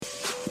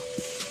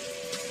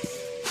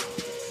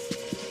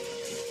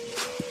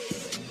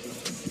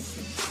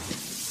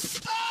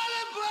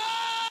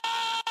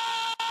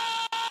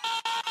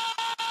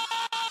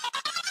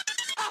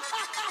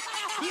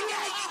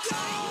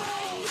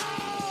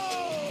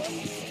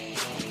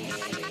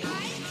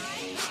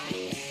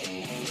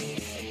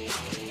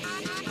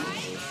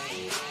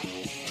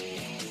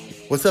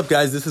What's up,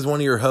 guys? This is one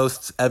of your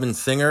hosts, Evan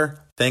Singer.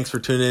 Thanks for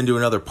tuning in to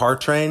another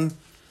Part Train.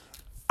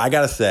 I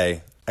gotta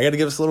say, I gotta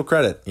give us a little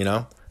credit,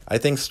 I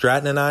think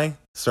Stratton and I,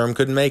 Serm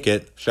couldn't make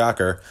it,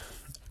 shocker.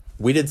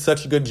 We did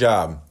such a good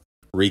job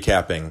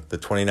recapping the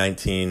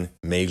 2019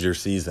 major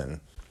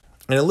season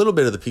and a little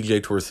bit of the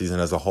PGA Tour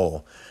season as a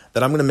whole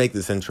that I'm gonna make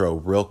this intro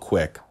real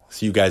quick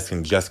so you guys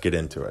can just get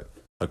into it,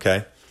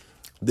 okay?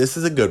 This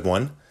is a good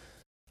one.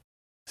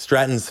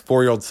 Stratton's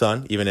 4-year-old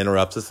son even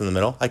interrupts us in the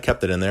middle. I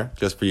kept it in there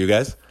just for you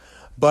guys.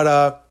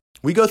 But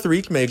we go through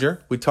each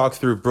major. We talk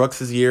through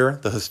Brooks's year,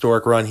 the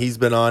historic run he's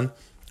been on.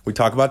 We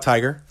talk about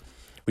Tiger.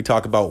 We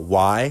talk about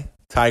why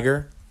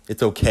Tiger,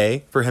 it's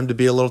okay for him to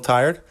be a little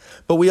tired.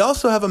 But we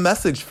also have a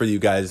message for you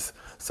guys.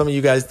 Some of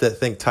you guys that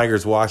think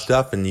Tiger's washed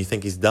up and you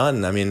think he's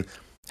done. I mean,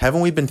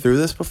 haven't we been through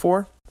this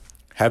before?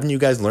 Haven't you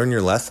guys learned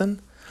your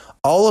lesson?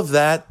 All of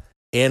that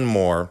and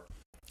more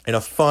in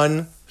a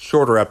fun,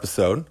 shorter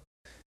episode.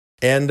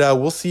 And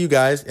we'll see you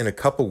guys in a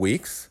couple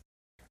weeks.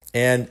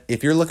 And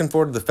if you're looking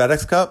forward to the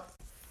FedEx Cup,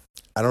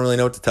 I don't really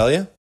know what to tell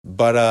you.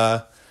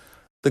 But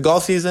the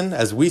golf season,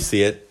 as we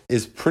see it,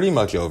 is pretty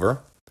much over.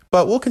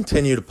 But we'll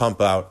continue to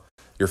pump out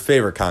your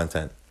favorite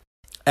content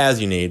as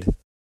you need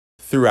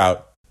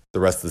throughout the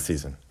rest of the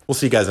season. We'll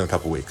see you guys in a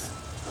couple weeks.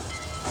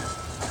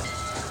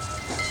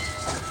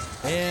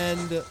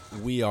 And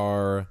we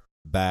are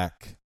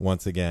back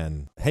once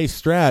again. Hey,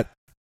 Strat,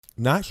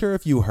 not sure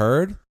if you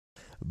heard,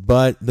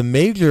 but the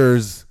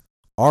majors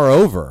are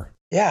over.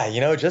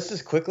 Yeah, just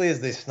as quickly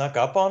as they snuck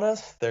up on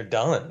us, they're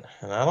done.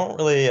 And I don't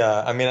really,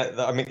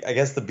 I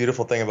guess the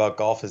beautiful thing about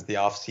golf is the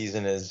off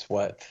season is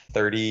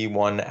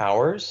 31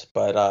 hours,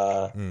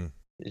 but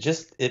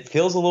it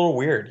feels a little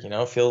weird,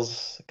 It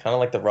feels kind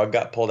of like the rug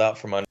got pulled out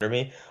from under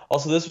me.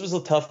 Also, this was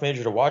a tough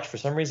major to watch. For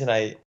some reason,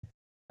 I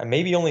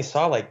maybe only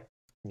saw like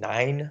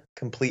 9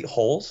 complete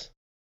holes.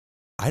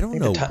 I don't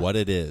know what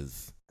it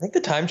is. I think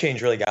the time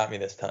change really got me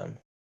this time.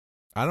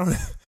 I don't know.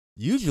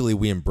 Usually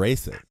we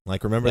embrace it.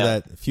 Like, remember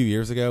that a few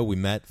years ago we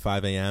met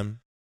 5 a.m.,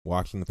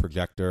 watching the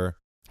projector,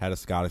 had a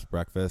Scottish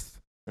breakfast.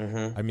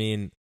 Mm-hmm. I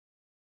mean,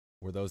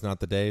 were those not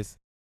the days?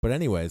 But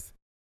anyways,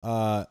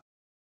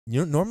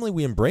 normally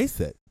we embrace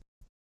it.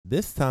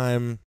 This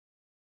time,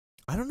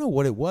 I don't know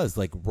what it was.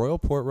 Like, Royal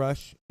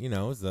Portrush,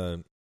 is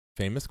a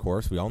famous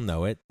course. We all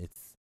know it.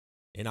 It's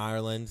in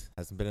Ireland.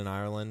 Hasn't been in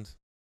Ireland.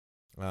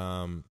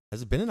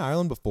 Has it been in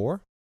Ireland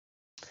before?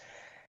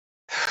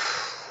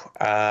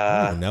 I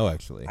don't even know,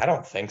 actually. I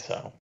don't think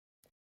so.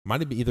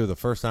 Might be either the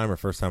first time or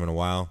first time in a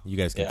while. You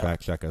guys can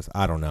fact check us.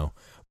 I don't know.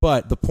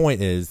 But the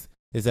point is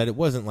that it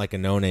wasn't like a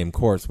no-name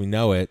course. We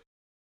know it.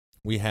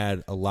 We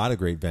had a lot of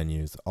great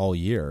venues all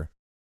year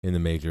in the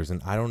majors,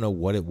 and I don't know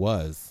what it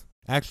was.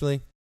 Actually,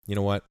 you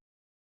know what?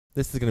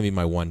 This is going to be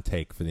my one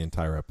take for the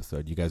entire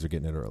episode. You guys are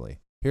getting it early.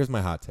 Here's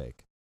my hot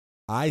take.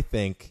 I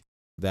think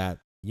that,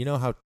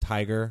 how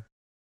Tiger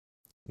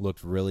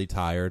looked really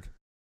tired?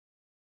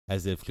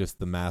 As if just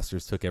the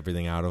Masters took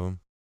everything out of him.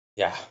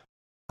 Yeah.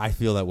 I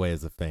feel that way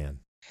as a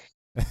fan.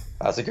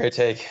 That's a great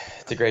take.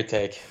 It's a great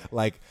take.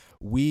 Like,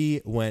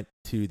 we went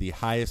to the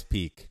highest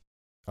peak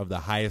of the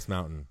highest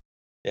mountain.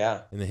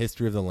 Yeah. In the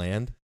history of the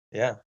land.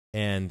 Yeah.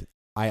 And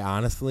I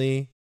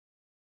honestly,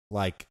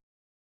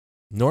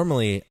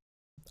 normally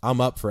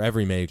I'm up for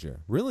every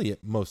major. Really,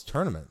 at most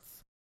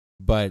tournaments.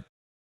 But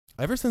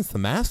ever since the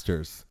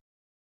Masters,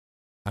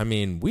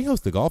 we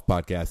host a golf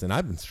podcast, and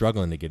I've been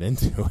struggling to get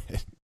into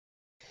it.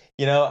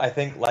 I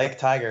think like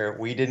Tiger,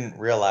 we didn't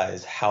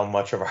realize how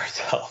much of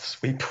ourselves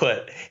we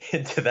put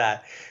into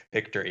that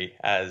victory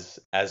as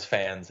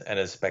fans and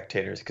as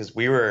spectators, because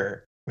we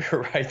were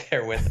right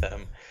there with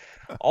them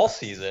all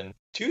season,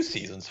 2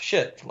 seasons.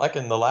 Shit, like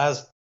in the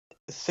last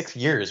 6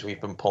 years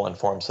we've been pulling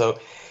for them. So,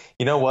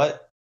 you know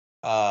what?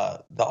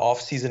 The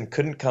off season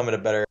couldn't come at a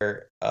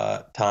better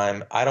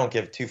time. I don't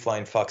give 2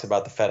 flying fucks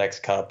about the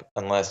FedEx Cup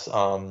unless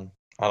I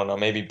don't know,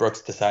 maybe Brooks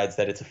decides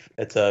that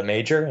it's a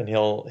major and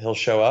he'll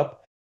show up.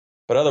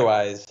 But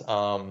otherwise,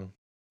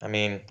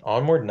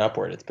 onward and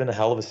upward. It's been a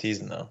hell of a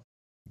season, though.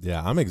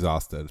 Yeah, I'm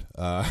exhausted.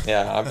 I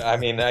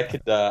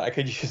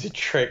could use a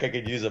trick. I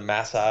could use a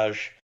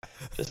massage,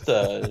 just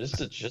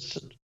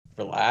to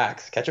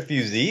relax, catch a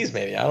few Z's,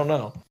 maybe. I don't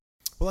know.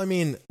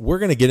 Well, we're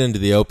gonna get into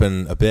the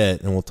Open a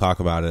bit, and we'll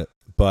talk about it.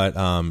 But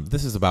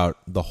this is about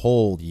the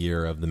whole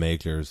year of the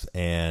majors,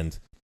 and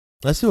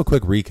let's do a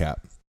quick recap,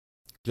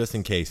 just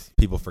in case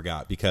people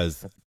forgot.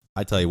 Because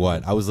I tell you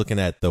what, I was looking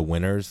at the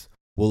winners.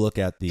 We'll look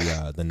at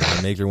the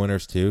non-major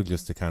winners too,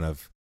 just to kind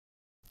of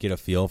get a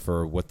feel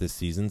for what this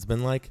season's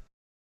been like.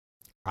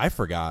 I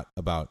forgot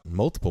about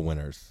multiple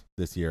winners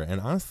this year, and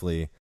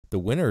honestly, the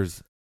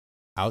winners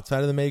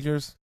outside of the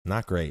majors,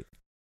 not great.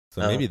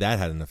 So maybe that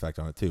had an effect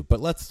on it too. But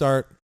let's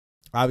start.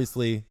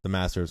 Obviously, the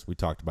Masters, we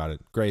talked about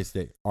it.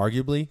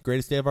 Arguably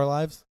greatest day of our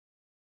lives.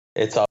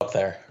 It's up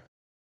there.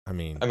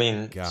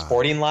 God.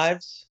 Sporting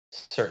lives,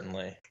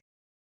 certainly.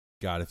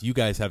 God, if you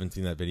guys haven't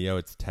seen that video,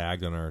 it's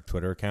tagged on our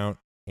Twitter account.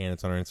 And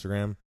it's on our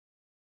Instagram.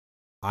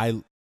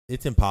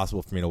 It's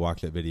impossible for me to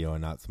watch that video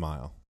and not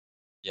smile.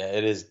 Yeah,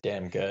 it is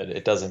damn good.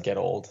 It doesn't get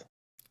old.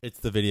 It's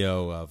the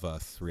video of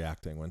us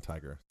reacting when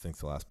Tiger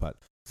sinks the last putt.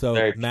 So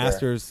Very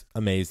Masters,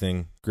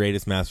 amazing,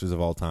 greatest Masters of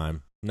all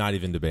time, not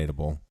even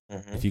debatable.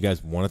 Mm-hmm. If you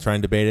guys want to try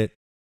and debate it,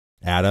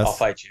 add us. I'll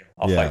fight you.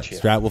 I'll fight you.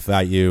 Strat will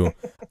fight you.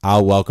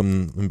 I'll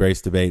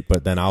embrace debate,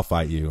 but then I'll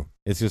fight you.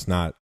 It's just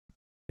not.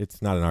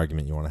 It's not an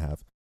argument you want to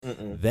have.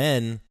 Mm-mm.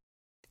 Then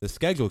the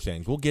schedule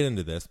change. We'll get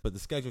into this, but the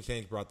schedule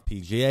change brought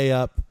the PGA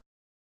up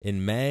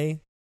in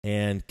May,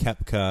 and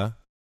Koepka.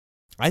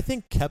 I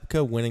think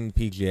Koepka winning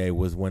the PGA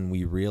was when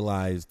we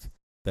realized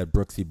that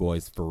Brooksy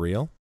Boy's for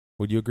real.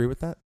 Would you agree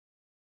with that?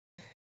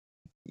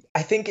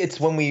 I think it's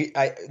when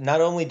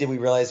not only did we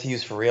realize he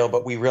was for real,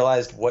 but we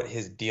realized what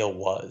his deal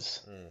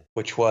was,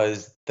 which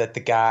was that the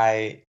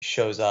guy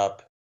shows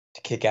up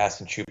to kick ass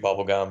and chew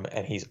bubblegum,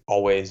 and he's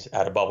always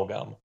out of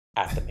bubblegum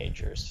at the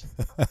majors.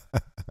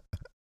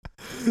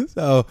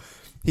 So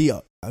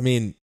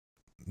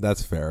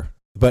that's fair.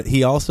 But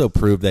he also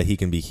proved that he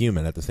can be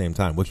human at the same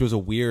time, which was a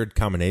weird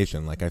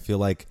combination. Like, I feel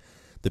like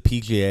the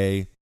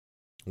PGA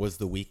was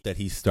the week that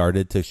he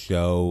started to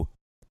show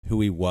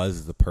who he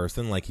was as a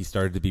person. Like, he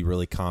started to be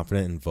really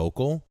confident and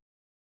vocal.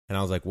 And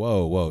I was like,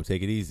 whoa,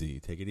 take it easy.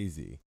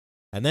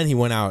 And then he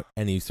went out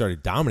and he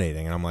started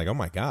dominating. And I'm like, oh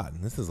my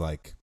God, this is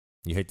like,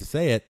 you hate to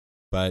say it,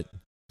 but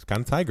it's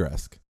kind of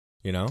Tiger-esque,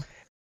 you know?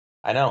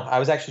 I know. I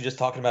was actually just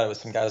talking about it with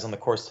some guys on the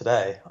course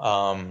today.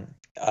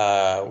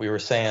 We were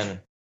saying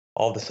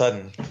all of a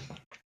sudden,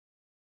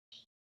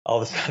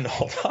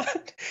 hold on.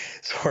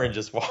 Soren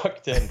just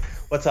walked in.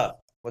 What's up?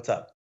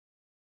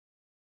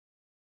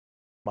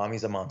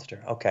 Mommy's a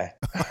monster. Okay.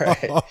 All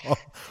right.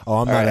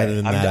 I'm not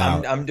editing that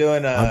out. I'm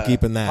doing I'm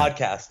keeping that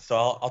podcast, so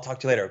I'll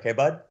talk to you later. Okay,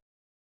 bud?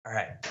 All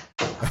right.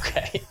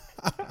 Okay.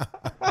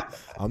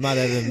 I'm not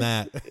editing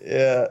that.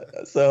 Yeah.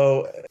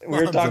 So we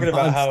were Mom's talking a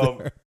about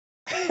monster.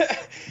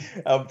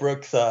 how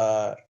Brooks,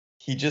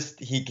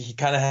 he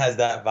kind of has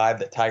that vibe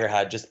that Tiger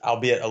had, just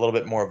albeit a little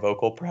bit more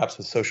vocal, perhaps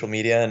with social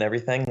media and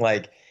everything.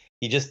 Like,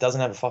 he just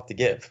doesn't have a fuck to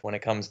give when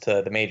it comes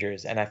to the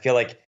majors. And I feel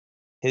like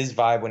his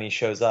vibe when he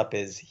shows up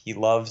is he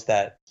loves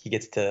that he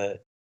gets to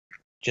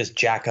just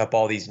jack up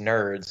all these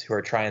nerds who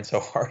are trying so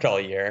hard all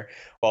year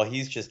while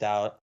he's just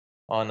out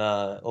on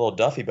a little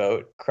Duffy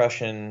boat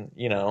crushing,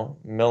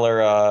 Miller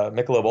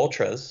Michelob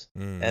Ultras.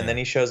 And then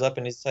he shows up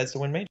and he decides to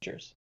win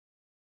majors.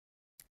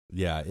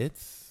 Yeah,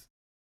 it's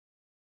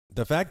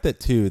the fact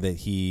that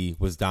he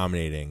was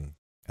dominating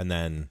and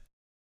then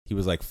he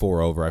was like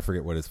 4 over. I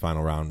forget what his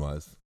final round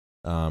was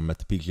at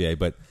the PGA,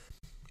 but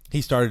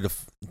he started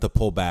to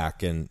pull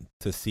back, and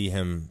to see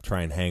him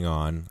try and hang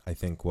on, I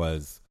think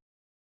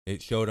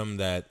it showed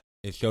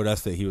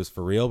us that he was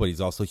for real, but he's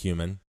also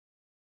human.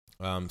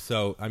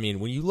 So, I mean,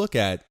 when you look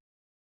at,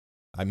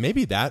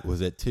 maybe that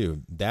was it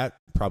too. That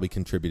probably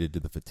contributed to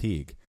the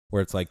fatigue,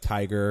 where it's like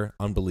Tiger,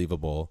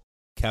 unbelievable.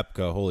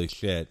 Koepka, holy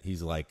shit,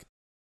 he's like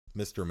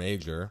Mr.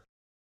 Major,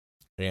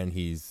 and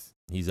he's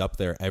up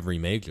there every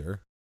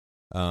major.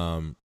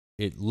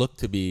 It looked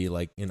to be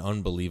like an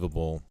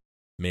unbelievable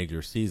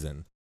major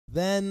season.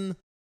 Then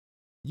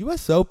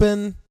U.S.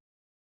 Open,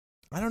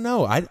 I don't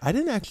know. I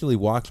didn't actually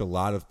watch a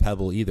lot of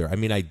Pebble either. I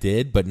mean, I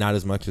did, but not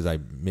as much as I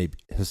maybe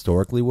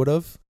historically would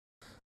have.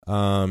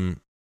 Koepka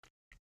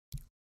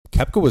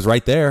was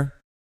right there,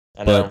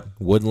 but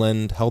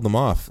Woodland held them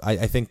off.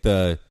 I think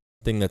the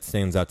thing that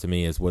stands out to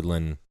me is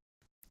Woodland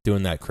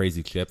doing that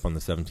crazy chip on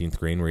the 17th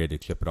green where he had to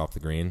chip it off the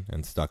green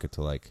and stuck it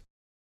to like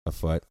a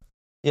foot.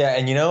 Yeah,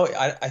 and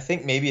I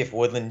think maybe if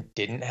Woodland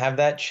didn't have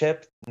that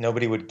chip,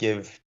 nobody would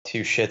give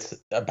two shits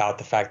about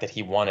the fact that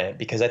he won it,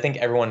 because I think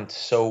everyone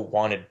so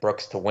wanted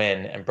Brooks to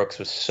win, and Brooks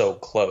was so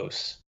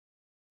close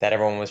that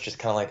everyone was just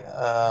kind of like,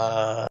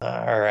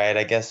 all right,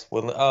 I guess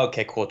Woodland. Oh,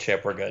 okay, cool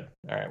chip, we're good.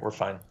 All right, we're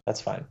fine. That's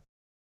fine.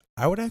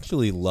 I would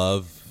actually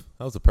love.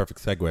 That was a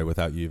perfect segue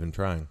without you even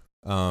trying.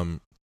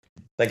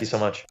 Thank you so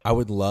much. I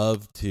would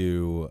love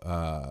to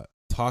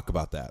talk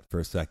about that for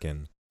a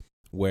second.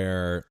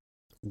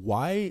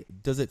 Why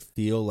does it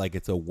feel like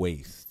it's a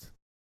waste?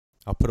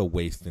 I'll put a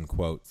waste in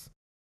quotes.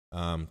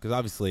 Because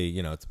obviously,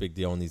 it's a big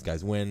deal when these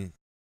guys win.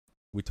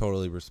 We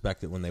totally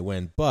respect it when they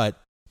win. But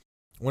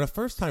when a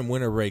first-time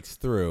winner breaks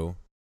through,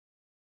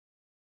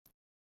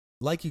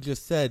 like you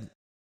just said,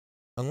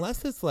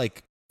 unless it's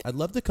like, I'd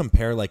love to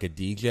compare like a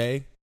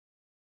DJ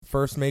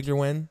first major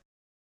win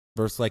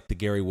versus like the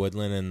Gary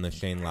Woodland and the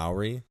Shane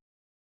Lowry.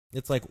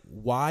 It's like,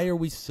 why are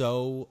we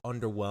so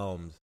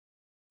underwhelmed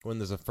when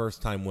there's a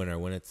first-time winner,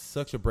 when it's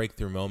such a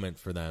breakthrough moment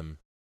for them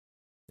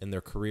in their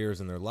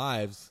careers and their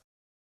lives?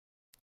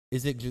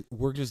 Is it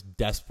we're just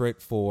desperate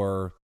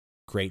for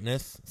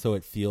greatness, so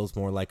it feels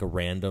more like a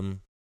random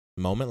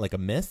moment, like a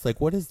miss?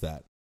 Like, what is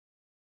that?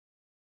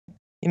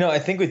 I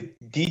think with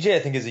DJ, I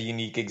think is a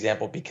unique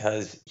example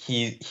because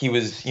he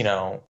was,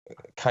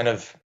 kind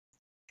of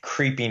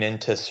creeping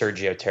into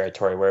Sergio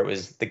territory where it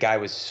was the guy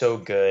was so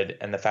good,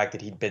 and the fact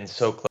that he'd been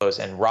so close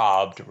and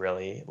robbed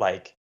really,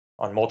 like,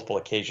 on multiple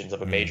occasions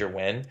of a major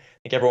win. I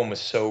think everyone was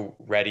so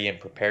ready and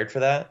prepared for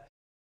that.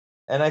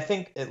 And I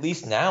think at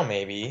least now,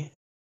 maybe,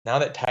 now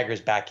that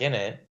Tiger's back in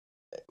it,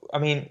 I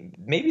mean,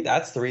 maybe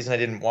that's the reason I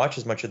didn't watch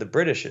as much of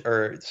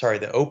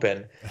the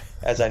Open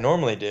as I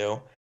normally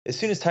do. As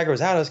soon as Tiger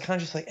was out, I was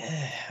kind of just like,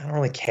 I don't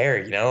really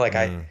care, Like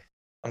Mm,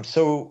 I'm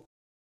so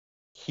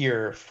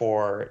here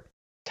for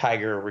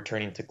Tiger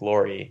returning to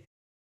glory.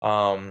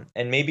 And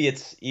maybe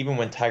it's even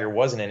when Tiger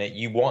wasn't in it,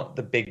 you want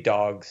the big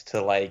dogs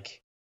to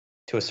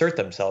assert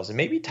themselves. And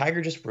maybe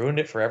Tiger just ruined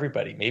it for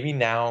everybody. Maybe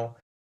now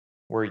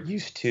we're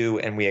used to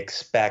and we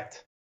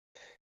expect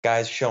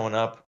guys showing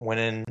up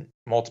winning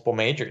multiple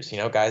majors,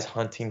 guys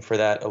hunting for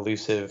that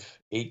elusive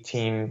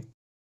 18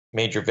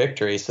 major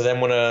victory. So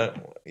then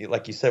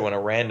like you said, when a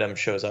random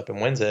shows up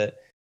and wins it,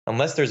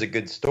 unless there's a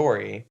good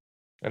story,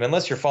 and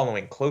unless you're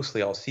following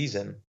closely all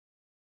season,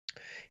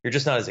 you're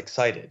just not as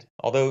excited.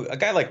 Although a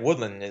guy like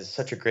Woodland is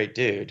such a great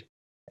dude,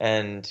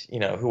 and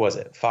who was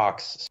it?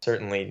 Fox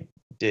certainly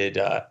did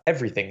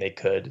everything they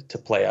could to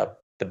play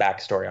up the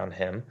backstory on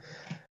him.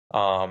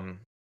 Um,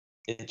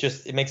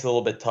 it makes it a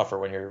little bit tougher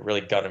when you're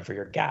really gunning for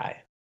your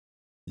guy.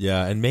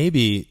 yeah, and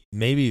maybe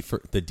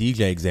for the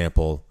DJ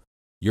example,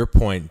 your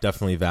point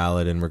definitely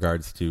valid in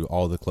regards to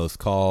all the close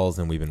calls,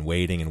 and we've been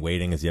waiting and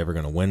waiting. Is he ever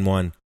going to win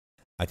one?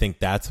 I think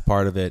that's a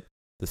part of it.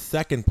 The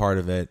second part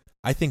of it,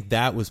 I think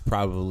that was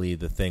probably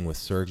the thing with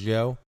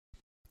Sergio.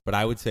 But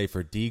I would say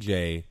for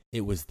DJ,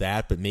 it was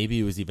that, but maybe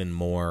it was even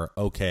more,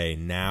 okay,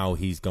 now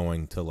he's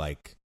going to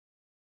like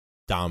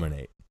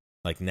dominate.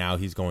 Like now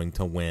he's going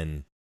to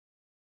win,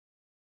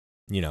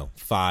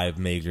 5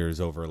 majors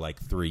over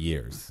like 3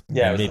 years.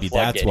 Yeah, And maybe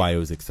that's why it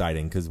was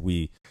exciting, because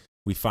we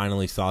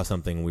finally saw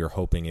something we were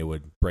hoping it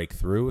would break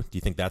through. Do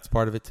you think that's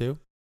part of it too?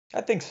 I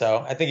think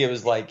so. I think it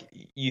was like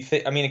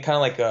I mean, kind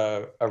of like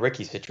a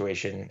Ricky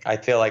situation. I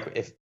feel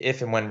like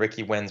if and when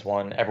Ricky wins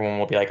one, everyone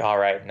will be like, "All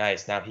right,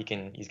 nice. Now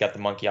he's got the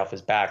monkey off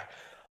his back."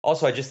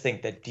 Also, I just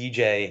think that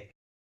DJ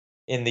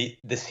in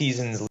the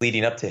seasons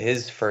leading up to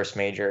his first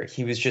major,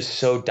 he was just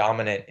so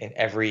dominant in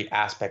every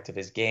aspect of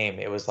his game.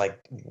 It was like,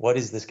 what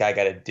is this guy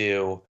got to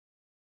do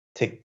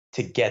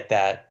to get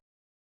that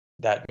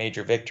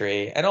major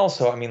victory? And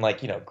also, I mean,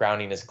 like,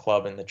 grounding his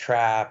club in the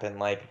trap and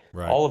like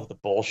Right. all of the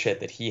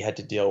bullshit that he had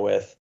to deal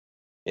with.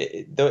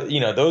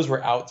 Those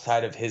were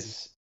outside of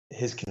his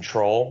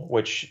control,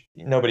 which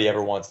nobody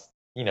ever wants.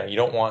 You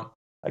don't want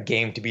a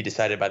game to be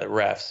decided by the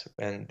refs,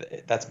 and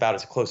that's about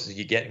as close as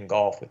you get in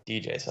golf with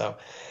DJ. So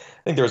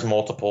I think there was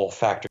multiple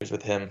factors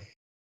with him.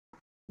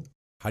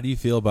 How do you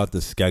feel about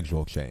the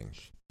schedule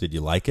change? Did you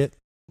like it?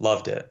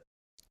 Loved it.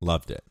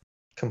 Loved it.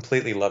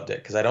 Completely loved it,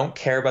 because I don't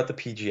care about the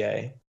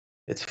PGA.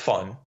 It's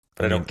fun,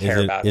 but I don't is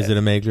care about it. Is it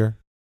a major?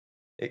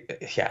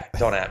 Yeah,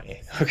 don't at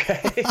me.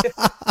 Okay.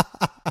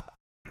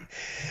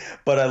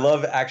 But I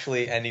love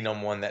actually ending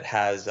on one that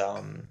has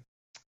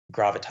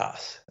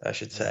gravitas, I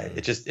should say.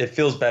 It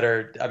feels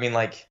better. I mean,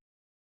 like,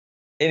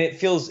 and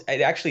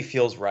it actually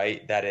feels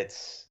right that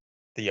it's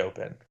the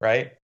Open,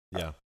 right?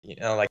 Yeah.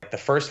 Like the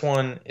first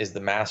one is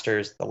the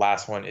Masters, the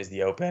last one is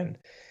the Open.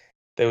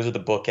 Those are the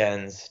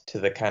bookends to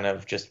the kind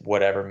of just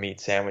whatever meat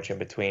sandwich in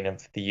between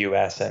of the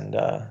US and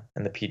the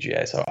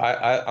PGA. So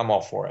I'm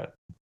all for it.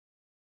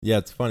 Yeah,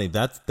 it's funny.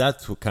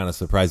 That's what kind of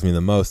surprised me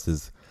the most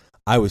is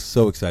I was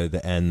so excited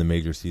to end the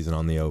major season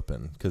on the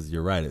Open, because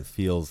you're right. It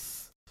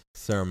feels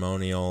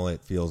ceremonial.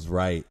 It feels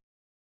right.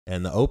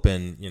 And the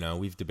Open,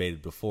 we've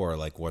debated before,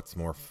 like what's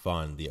more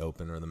fun, the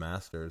Open or the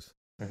Masters?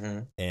 Mm-hmm.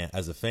 And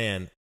as a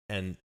fan,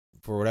 and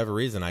for whatever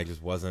reason, I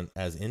just wasn't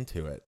as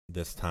into it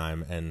this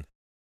time. And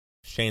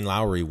Shane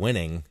Lowry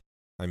winning,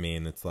 I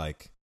mean, it's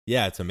like,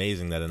 yeah, it's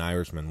amazing that an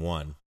Irishman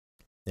won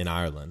in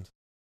Ireland.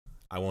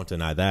 I won't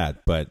deny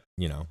that, but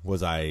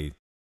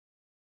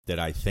did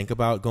I think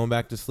about going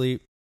back to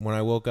sleep when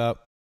I woke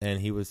up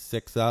and he was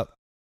 6 up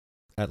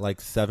at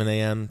like 7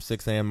 a.m.,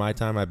 6 a.m. my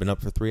time? I've been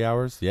up for 3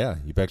 hours. Yeah,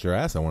 you bet your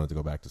ass I wanted to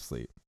go back to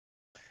sleep.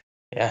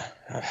 Yeah,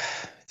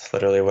 it's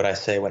literally what I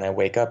say when I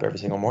wake up every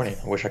single morning.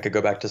 I wish I could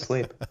go back to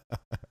sleep.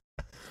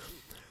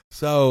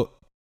 So,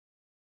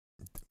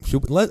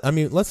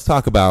 let's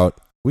talk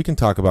about, we can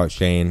talk about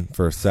Shane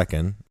for a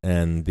second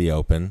and the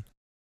Open.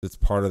 It's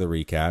part of the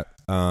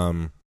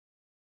recap.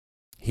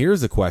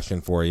 Here's a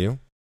question for you.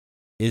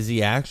 Is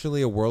he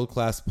actually a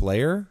world-class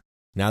player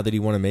now that he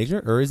won a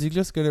major, or is he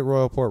just good at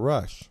Royal Port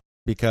Rush?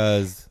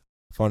 Because,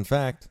 fun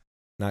fact,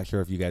 not sure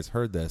if you guys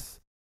heard this.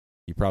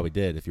 You probably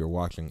did if you were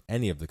watching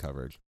any of the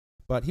coverage.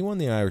 But he won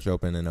the Irish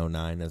Open in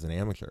 2009 as an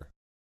amateur.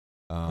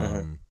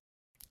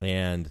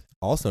 And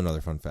also another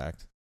fun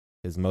fact,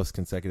 his most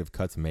consecutive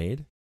cuts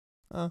made,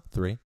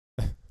 3.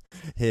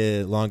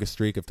 His longest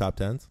streak of top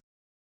 10s,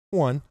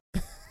 1.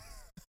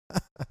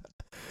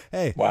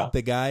 Hey, wow.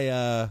 The guy,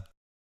 I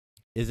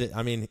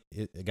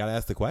got to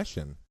ask the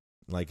question.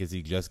 Like, is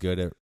he just good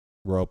at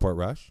Royal Port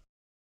Rush?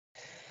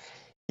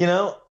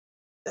 I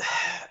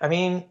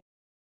mean,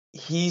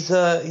 he's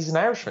an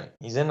Irishman.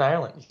 He's in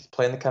Ireland. He's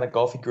playing the kind of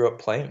golf he grew up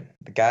playing.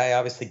 The guy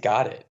obviously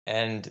got it.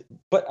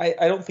 But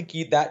I don't think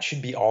that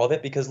should be all of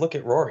it, because look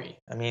at Rory.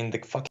 I mean, the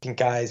fucking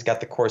guy's got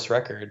the course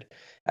record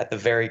at the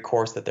very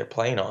course that they're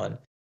playing on,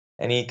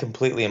 and he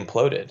completely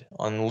imploded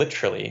on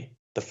literally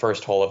the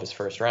first hole of his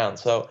first round.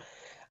 So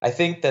I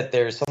think that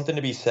there's something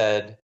to be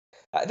said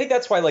I think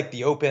that's why like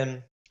the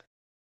Open,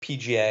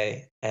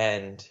 PGA,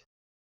 and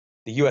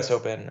the US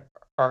Open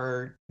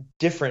are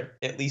different,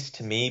 at least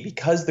to me,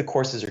 because the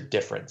courses are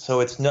different. So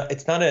it's not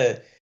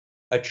a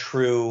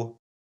true.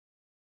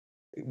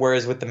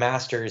 Whereas with the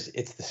Masters,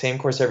 it's the same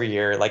course every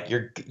year. Like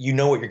you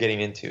know what you're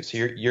getting into, so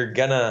you're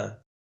gonna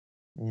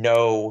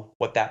know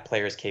what that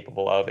player is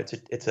capable of.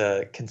 It's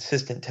a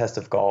consistent test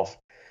of golf.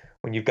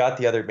 When you've got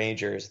the other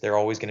majors, they're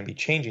always going to be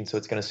changing, so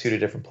it's going to suit a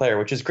different player,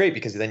 which is great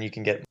because then you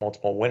can get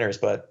multiple winners.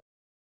 But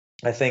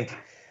I think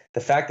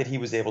the fact that he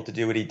was able to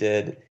do what he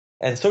did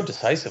and so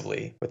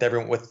decisively with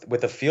everyone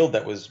with a field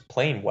that was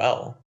playing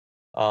well.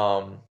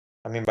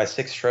 I mean, by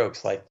 6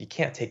 strokes, like you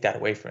can't take that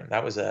away from him.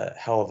 That was a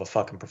hell of a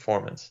fucking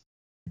performance.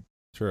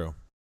 True.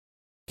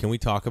 Can we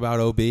talk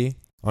about OB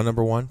on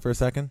number 1 for a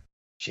second?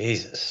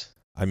 Jesus.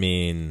 I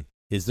mean,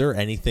 is there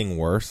anything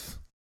worse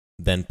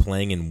than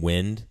playing in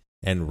wind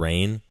and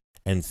rain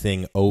and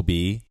seeing OB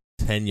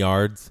 10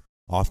 yards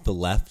off the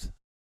left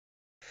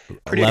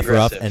rough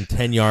aggressive. and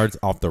 10 yards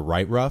off the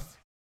right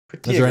rough?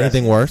 Pretty Is there aggressive.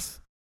 anything worse?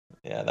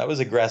 Yeah, that was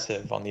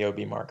aggressive on the OB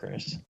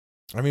markers.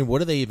 I mean,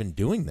 what are they even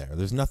doing there?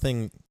 There's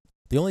nothing.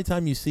 The only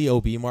time you see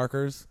OB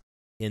markers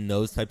in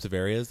those types of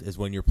areas is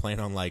when you're playing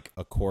on like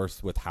a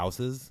course with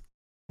houses,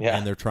 Yeah.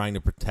 and they're trying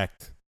to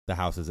protect the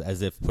houses,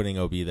 as if putting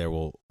OB there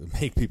will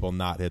make people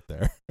not hit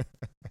there.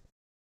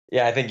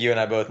 Yeah, I think you and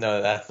I both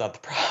know that that's not the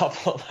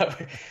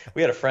problem.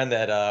 We had a friend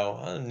that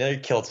nearly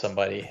killed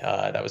somebody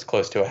that was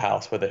close to a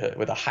house with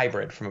a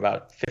hybrid from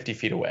about 50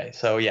 feet away.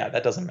 So yeah,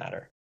 that doesn't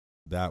matter.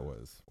 That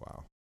was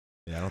wow.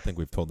 Yeah, I don't think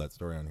we've told that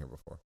story on here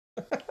before.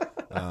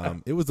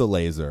 It was a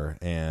laser,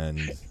 and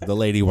the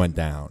lady went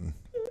down.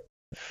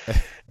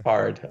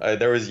 Hard.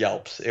 There was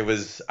yelps.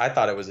 I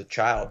thought it was a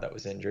child that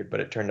was injured,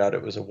 but it turned out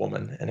it was a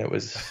woman, and it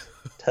was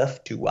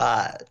tough to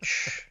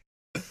watch.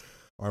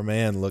 Our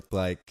man looked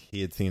like he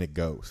had seen a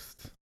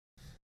ghost.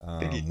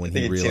 When he he'd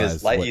seen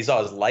realized he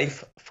saw his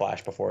life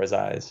flash before his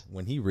eyes.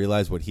 when he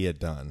realized what he had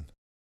done.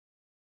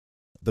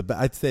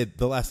 I'd say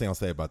the last thing I'll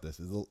say about this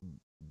is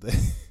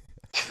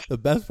the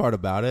best part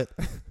about it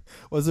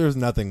was there's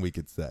nothing we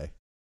could say.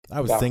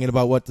 I was No. thinking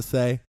about what to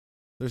say.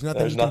 There's nothing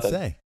There's you nothing. can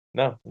say.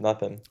 No,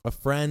 nothing. A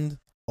friend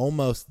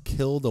almost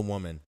killed a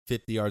woman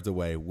 50 yards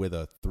away with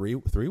a three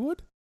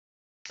wood.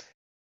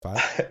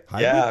 Hybrid?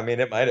 Yeah, I mean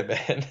it might have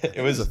been.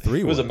 It was a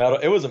 3 It was a wood. metal.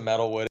 It was a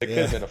metal wood. It could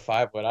have Yeah. been a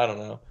 5 wood. I don't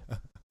know.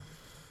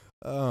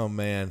 Oh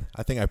man,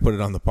 I think I put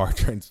it on the Park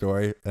Train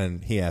story,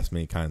 and he asked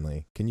me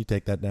kindly, "Can you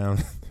take that down?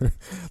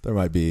 There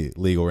might be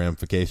legal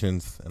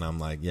ramifications." And I'm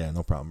like, "Yeah,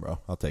 no problem, bro.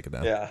 I'll take it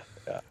down." Yeah.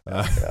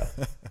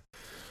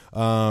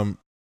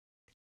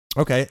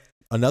 Okay.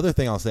 Another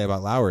thing I'll say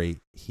about Lowry,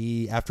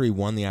 after he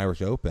won the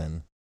Irish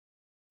Open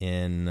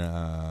in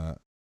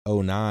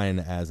 2009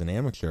 as an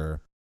amateur,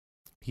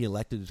 he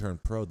elected to turn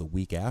pro the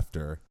week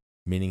after,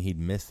 meaning he'd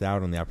missed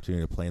out on the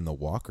opportunity to play in the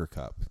Walker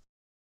Cup,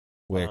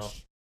 which Wow.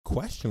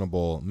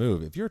 questionable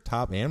move. If you're a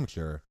top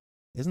amateur,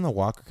 isn't the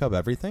Walker Cup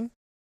everything?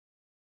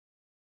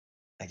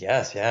 I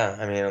guess. Yeah.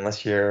 I mean,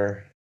 unless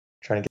you're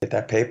trying to get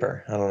that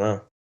paper, I don't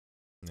know.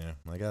 Yeah,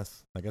 I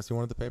guess he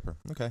wanted the paper.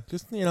 Okay,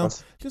 just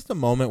That's- just a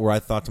moment where I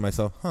thought to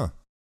myself, huh.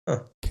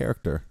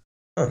 Character.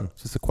 Huh.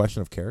 It's just a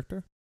question of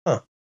character.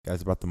 Huh.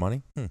 Guys about the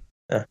money. Yeah.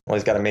 Well,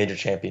 he's got a major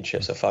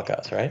championship, so fuck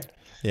us, right?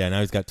 Yeah, now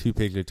he's got 2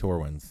 PGA Tour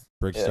wins: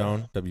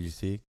 Bridgestone,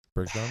 WGC,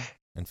 Bridgestone,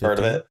 and 15, Heard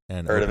of it.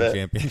 and Heard of Open it.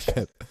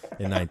 Championship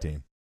in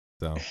 19.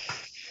 So,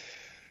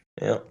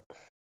 Yeah.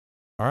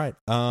 all right.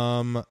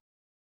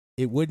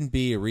 It wouldn't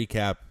be a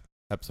recap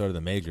episode of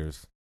the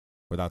majors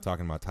without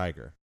talking about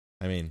Tiger.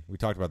 I mean, we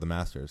talked about the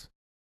Masters,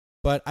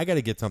 but I got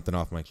to get something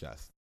off my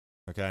chest.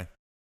 Okay.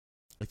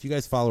 If you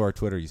guys follow our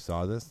Twitter, you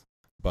saw this,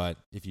 but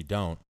if you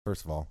don't,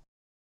 first of all,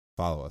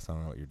 follow us. I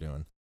don't know what you're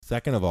doing.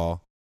 Second of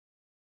all,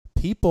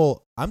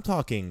 people, I'm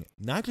talking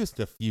not just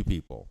a few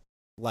people,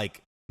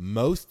 like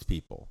most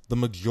people, the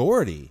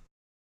majority,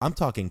 I'm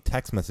talking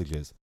text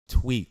messages,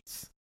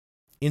 tweets,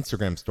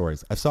 Instagram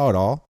stories. I saw it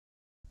all.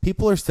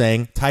 People are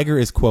saying Tiger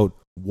is, quote,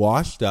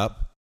 washed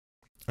up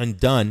and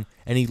done,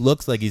 and he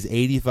looks like he's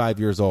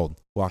 85 years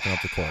old walking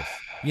up the course.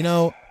 You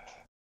know,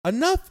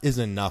 enough is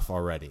enough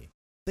already.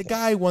 The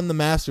guy won the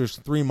Masters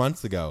 3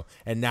 months ago,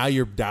 and now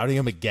you're doubting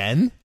him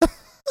again?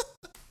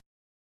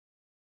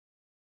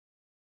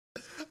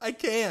 I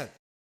can't.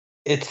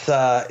 It's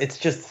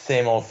just the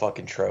same old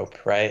fucking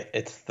trope, right?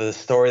 It's the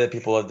story that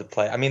people love to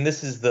play. I mean,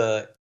 this is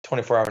the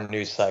 24-hour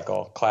news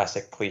cycle,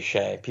 classic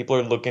cliche. People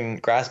are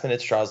grasping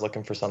at straws,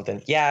 looking for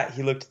something. Yeah,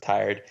 he looked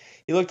tired.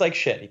 He looked like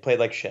shit. He played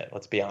like shit.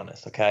 Let's be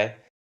honest, okay?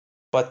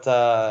 But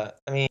I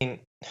mean,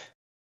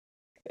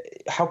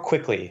 how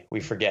quickly we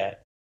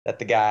forget that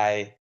the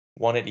guy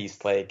won at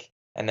Eastlake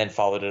and then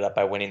followed it up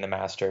by winning the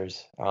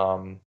Masters.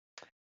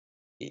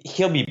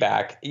 He'll be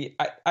back.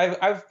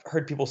 I've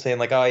heard people saying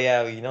like, oh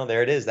yeah,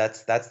 there it is.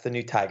 That's the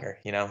new Tiger.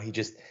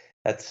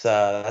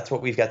 That's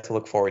what we've got to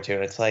look forward to.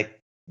 And it's like,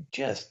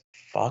 just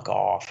fuck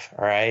off.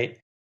 All right.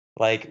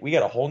 Like, we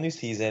got a whole new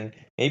season.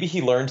 Maybe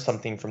he learned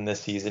something from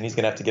this season. He's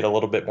going to have to get a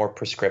little bit more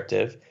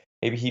prescriptive.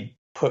 Maybe he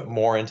put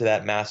more into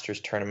that Masters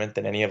tournament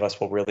than any of us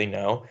will really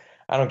know.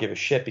 I don't give a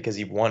shit because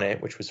he won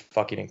it, which was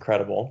fucking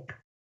incredible.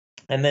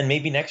 And then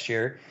maybe next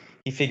year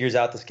he figures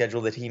out the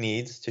schedule that he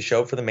needs to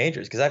show up for the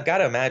majors. Because I've got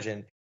to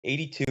imagine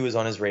 82 is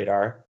on his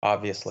radar,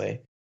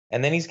 obviously,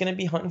 and then he's going to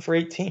be hunting for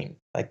 18.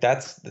 Like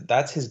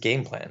that's his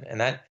game plan,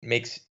 and that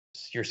makes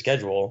your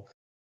schedule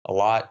a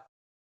lot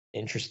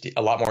interesting,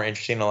 a lot more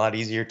interesting, a lot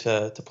easier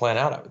to plan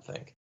out, I would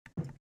think.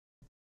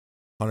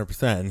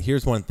 100%. And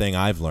here's one thing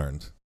I've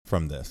learned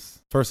from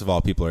this. First of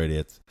all, people are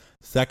idiots.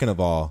 Second of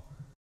all,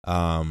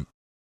 I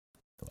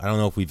don't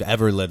know if we've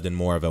ever lived in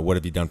more of a "what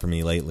have you done for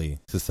me lately"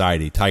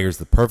 society. Tiger's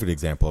the perfect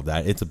example of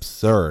that. It's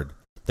absurd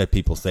that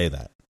people say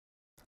that.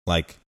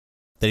 Like,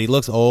 that he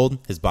looks old,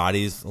 his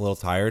body's a little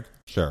tired.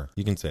 Sure,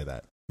 you can say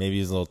that. Maybe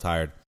he's a little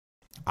tired.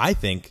 I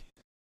think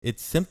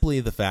it's simply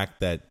the fact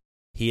that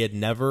he had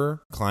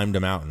never climbed a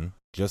mountain,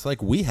 just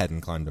like we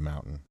hadn't climbed a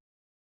mountain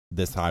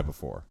this high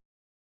before.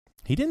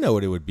 He didn't know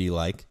what it would be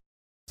like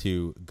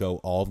to go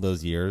all of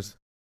those years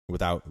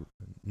without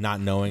not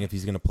knowing if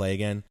he's going to play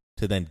again,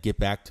 to then get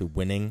back to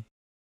winning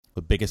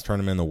the biggest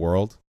tournament in the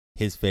world,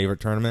 his favorite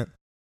tournament.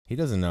 He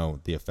doesn't know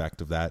the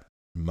effect of that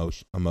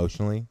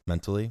emotionally,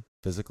 mentally,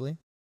 physically.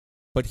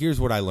 But here's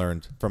what I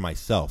learned for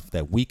myself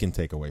that we can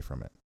take away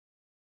from it.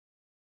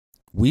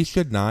 We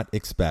should not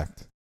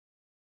expect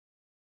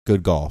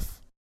good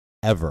golf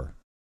ever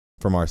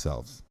from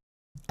ourselves.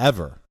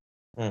 Ever.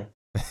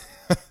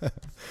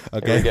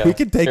 Okay, we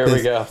can take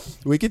this.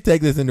 We can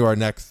take this into our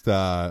next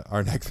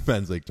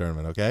men's league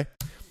tournament. Okay,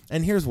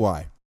 and here's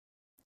why.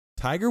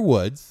 Tiger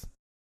Woods,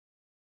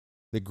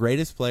 the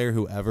greatest player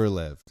who ever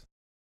lived,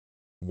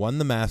 won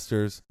the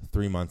Masters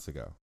 3 months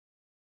ago.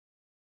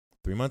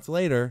 3 months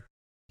later,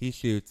 he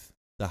shoots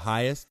the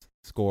highest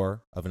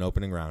score of an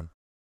opening round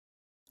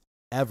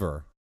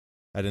ever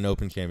at an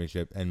Open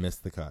Championship and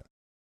missed the cut.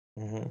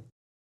 Mm-hmm.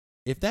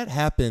 If that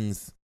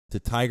happens to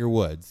Tiger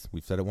Woods,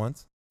 we've said it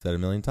once, said it a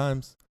million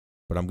times,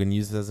 but I'm going to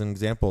use this as an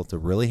example to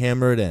really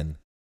hammer it in.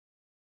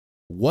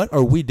 What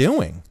are we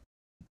doing?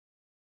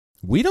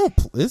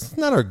 This is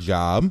not our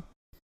job.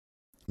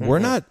 Mm-hmm. We're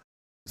not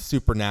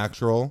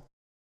supernatural.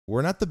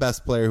 We're not the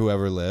best player who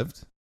ever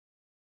lived.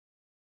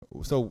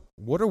 So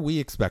what are we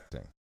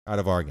expecting out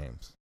of our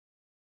games?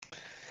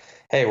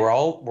 Hey, we're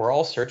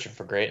all searching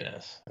for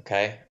greatness.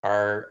 Okay,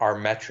 our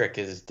metric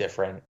is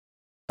different,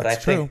 but I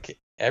think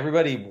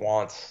everybody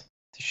wants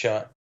to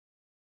show.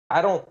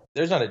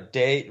 There's not a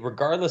day,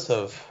 regardless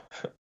of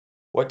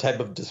what type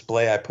of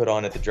display I put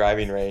on at the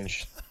driving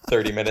range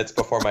 30 minutes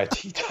before my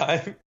tee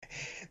time,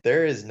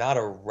 there is not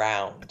a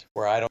round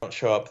where I don't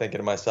show up thinking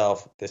to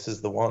myself, this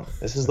is the one.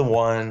 This is the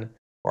one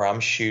where I'm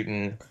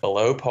shooting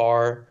below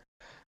par.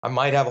 I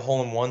might have a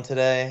hole-in-one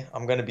today.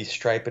 I'm going to be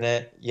striping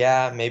it.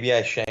 Yeah, maybe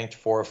I shanked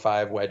 4 or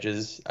 5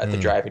 wedges at the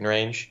driving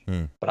range,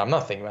 but I'm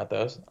not thinking about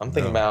those. I'm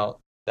thinking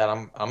about that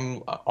I'm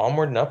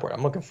onward and upward.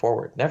 I'm looking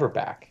forward, never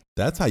back.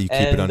 That's how you keep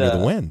it under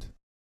the wind.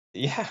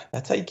 Yeah,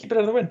 that's how you keep it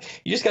under the wind.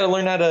 You just got to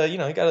learn how to, you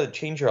got to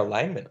change your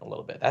alignment a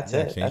little bit. That's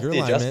it. That's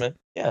the adjustment.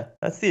 Yeah,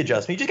 that's the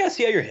adjustment. You just got to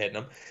see how you're hitting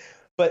them.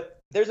 But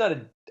there's not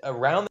a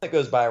round that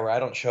goes by where I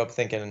don't show up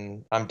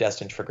thinking I'm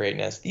destined for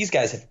greatness. These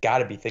guys have got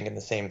to be thinking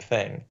the same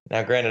thing.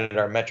 Now, granted,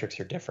 our metrics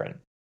are different.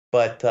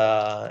 But,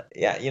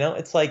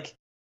 it's like,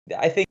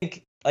 I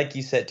think, like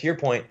you said, to your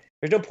point,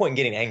 there's no point in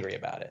getting angry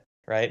about it,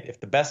 right? If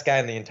the best guy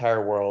in the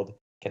entire world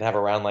can have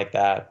a round like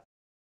that,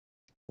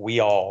 we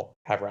all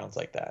have rounds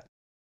like that.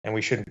 And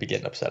we shouldn't be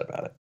getting upset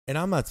about it. And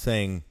I'm not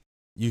saying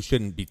you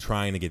shouldn't be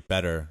trying to get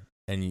better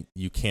and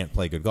you can't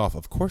play good golf.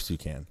 Of course you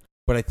can.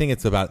 But I think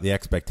it's about the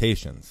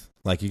expectations.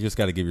 Like, you just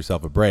got to give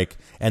yourself a break.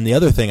 And the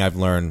other thing I've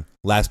learned,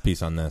 last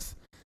piece on this,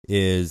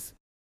 is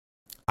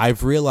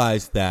I've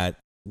realized that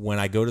when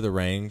I go to the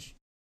range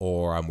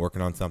or I'm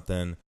working on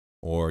something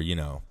or,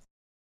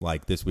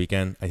 like this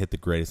weekend, I hit the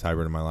greatest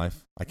hybrid of my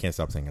life. I can't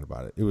stop thinking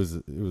about it. It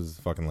was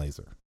fucking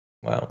laser.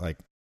 Wow. Like,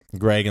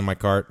 Greg in my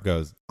cart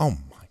goes, oh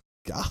my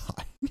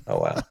God. Oh,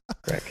 wow.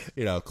 Greg.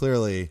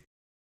 Clearly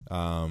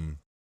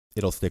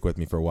it'll stick with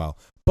me for a while.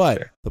 But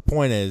sure. The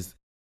point is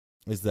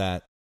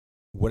that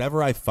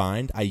whatever I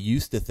find, I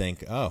used to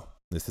think, oh,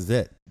 this is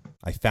it.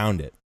 I found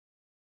it.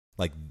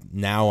 Like,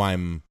 now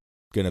I'm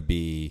going to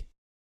be,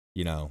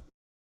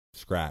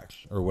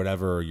 scratch or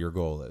whatever your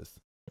goal is.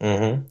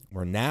 Mm-hmm.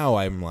 Where now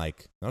I'm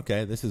like,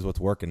 okay, this is what's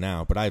working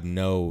now, but I have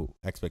no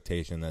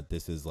expectation that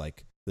this is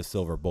like the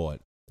silver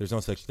bullet. There's no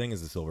such thing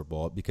as a silver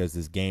bullet because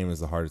this game is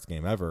the hardest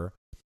game ever.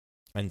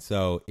 And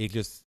so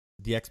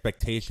the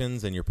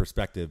expectations and your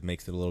perspective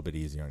makes it a little bit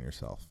easier on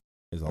yourself,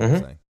 is all I'm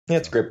saying. Yeah,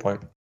 that's a great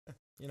point.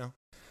 All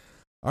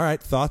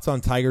right. Thoughts on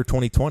Tiger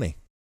 2020?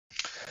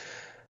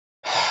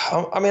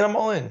 I'm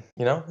all in,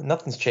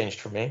 nothing's changed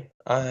for me.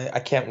 I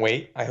can't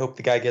wait. I hope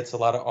the guy gets a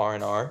lot of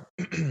R&R.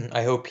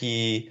 I hope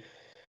he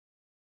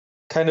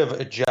kind of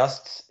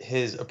adjusts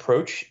his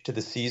approach to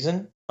the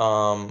season.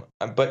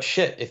 But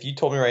shit, if you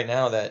told me right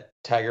now that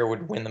Tiger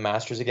would win the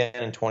Masters again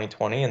in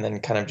 2020 and then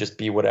kind of just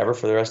be whatever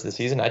for the rest of the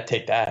season, I'd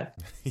take that.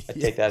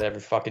 I'd take that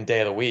every fucking day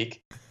of the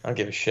week. I don't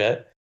give a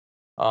shit.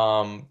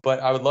 But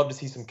I would love to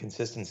see some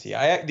consistency.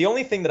 The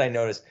only thing that I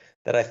noticed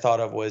that I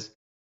thought of was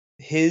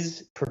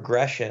his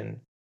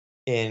progression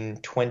in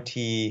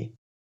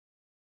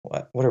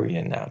what are we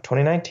in now?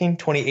 2019,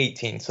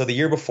 2018. So the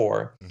year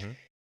before,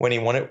 when he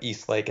won at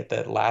Eastlake at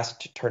the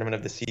last tournament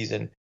of the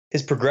season,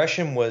 his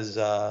progression was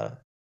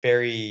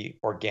very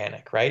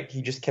organic, right?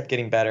 He just kept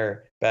getting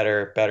better,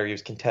 better, better. He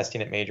was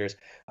contesting at majors.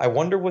 I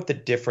wonder what the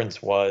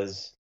difference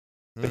was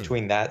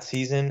between that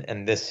season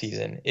and this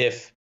season.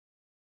 If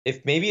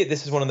maybe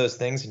this is one of those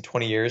things in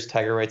 20 years,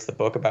 Tiger writes the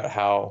book about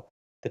how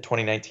the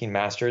 2019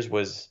 Masters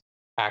was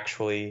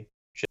actually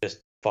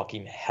just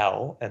fucking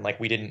hell. And like,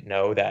 we didn't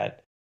know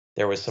that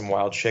there was some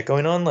wild shit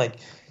going on. Like,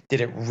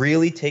 did it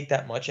really take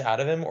that much out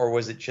of him? Or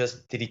was it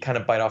just, did he kind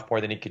of bite off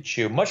more than he could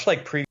chew? Much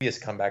like previous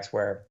comebacks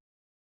where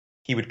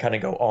he would kind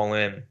of go all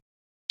in,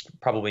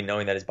 probably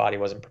knowing that his body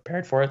wasn't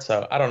prepared for it.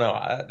 So I don't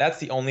know. That's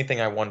the only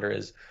thing I wonder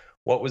is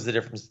what was the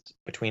difference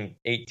between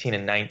 18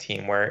 and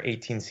 19, where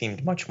 18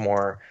 seemed much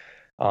more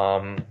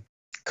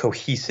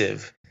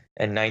cohesive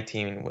and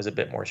 19 was a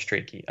bit more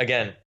streaky.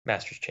 Again,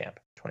 Masters champ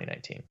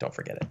 2019. Don't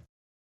forget it.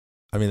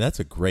 I mean, that's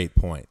a great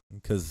point,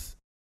 because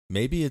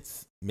maybe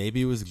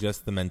it was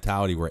just the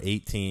mentality where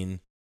 18,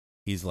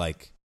 he's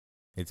like,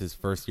 it's his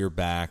first year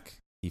back.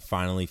 He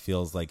finally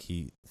feels like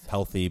he's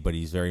healthy, but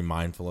he's very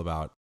mindful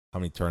about how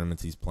many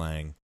tournaments he's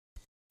playing.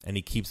 And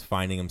he keeps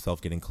finding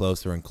himself getting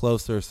closer and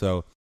closer.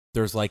 So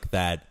there's like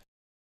that,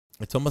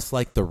 it's almost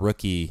like the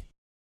rookie,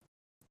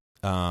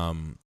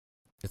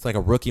 it's like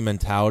a rookie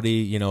mentality,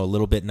 you know, a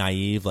little bit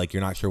naive, like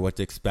you're not sure what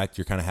to expect.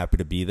 You're kind of happy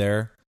to be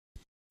there,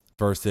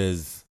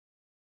 versus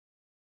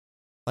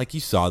like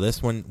you saw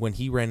this when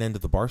he ran into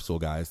the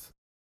Barstool guys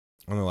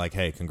and they're like,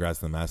 hey,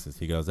 congrats on the Masters.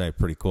 He goes, hey,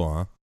 pretty cool,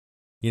 huh?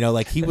 You know,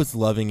 like he was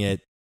loving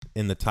it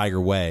in the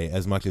Tiger way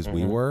as much as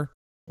we were.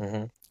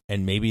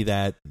 And maybe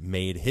that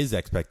made his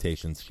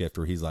expectations shift,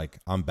 where he's like,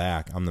 I'm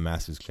back. I'm the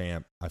Masters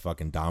champ. I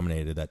fucking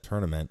dominated that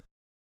tournament.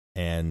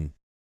 And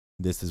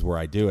this is where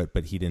I do it.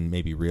 But he didn't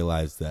maybe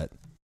realize that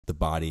the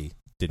body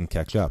didn't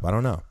catch up. I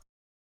don't know.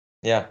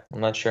 Yeah, I'm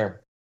not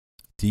sure.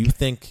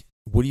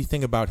 What do you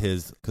think about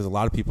because a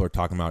lot of people are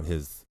talking about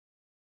his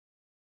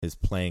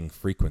playing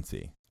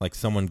frequency. Like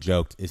someone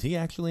joked, is he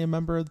actually a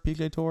member of the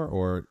PGA Tour,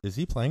 or is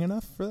he playing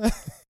enough for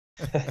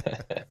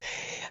that?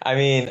 I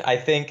mean, I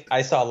think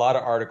I saw a lot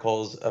of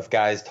articles of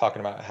guys talking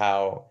about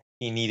how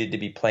he needed to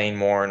be playing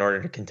more in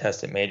order to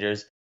contest at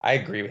majors. I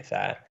agree with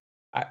that.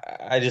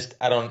 I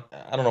don't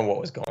know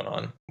what was going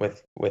on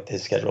with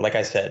his schedule. Like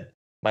I said,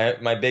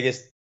 my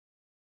biggest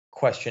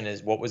question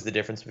is what was the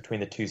difference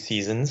between the two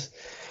seasons?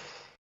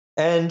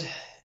 And,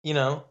 you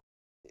know,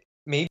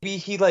 maybe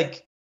he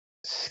like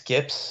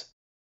skips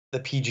the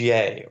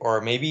PGA,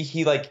 or maybe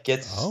he like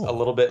gets a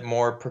little bit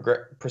more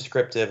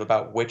prescriptive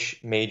about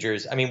which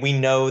majors. I mean, we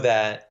know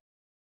that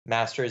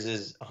Masters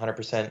is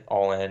 100%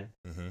 all in.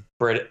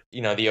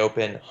 The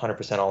Open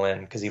 100% all in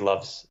because he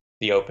loves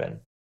the Open.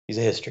 He's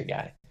a history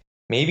guy.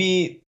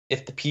 Maybe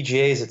if the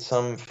PGA is at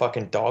some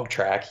fucking dog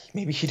track,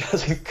 maybe he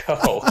doesn't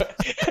go.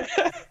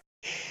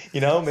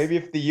 You know, maybe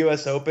if the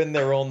U.S. Open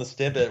they're rolling the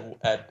stimp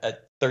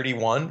at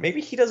 31,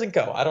 maybe he doesn't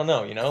go. I don't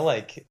know. You know,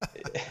 like.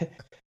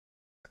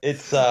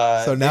 It's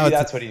so now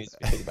that's what he needs to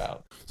be thinking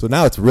about. So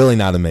now it's really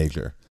not a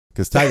major,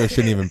 because Tiger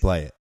shouldn't even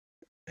play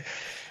it.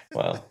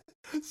 Well,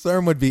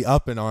 Serm would be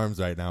up in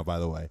arms right now, by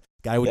the way.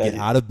 Guy would get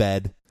out of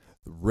bed,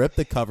 rip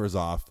the covers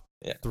off,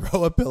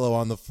 throw a pillow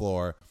on the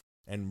floor,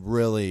 and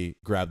really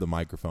grab the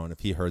microphone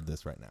if he heard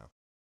this right now.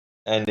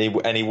 And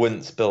he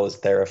wouldn't spill his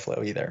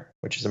Theraflow either,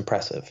 which is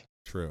impressive.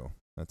 True.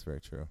 That's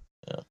very true.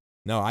 Yeah.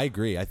 No, I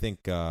agree. I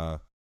think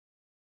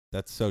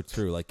that's so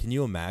true. Like, can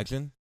you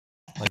imagine?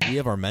 Like, we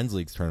have our men's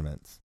leagues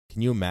tournaments.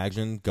 Can you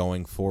imagine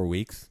going 4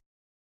 weeks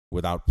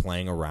without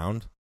playing a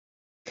round?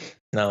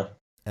 No.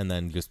 And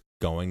then just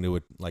going to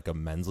a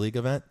men's league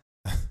event?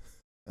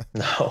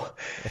 No,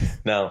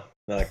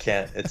 I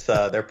can't. It's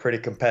they're pretty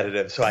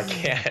competitive, so I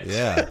can't.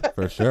 Yeah,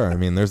 for sure. I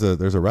mean, there's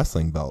a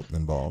wrestling belt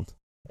involved.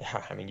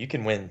 Yeah, I mean, you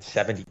can win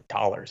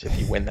 $70 if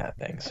you win that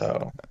thing.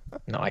 So,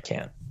 no, I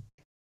can't.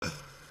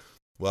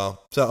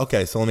 Well, so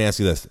let me ask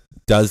you this: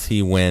 does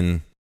he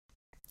win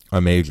a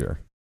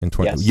major in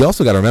 20? Yes. You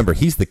also got to remember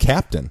he's the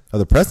captain of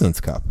the President's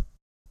Cup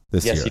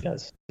this year. Yes, he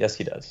does. Yes,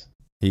 he does.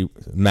 He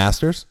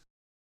Masters.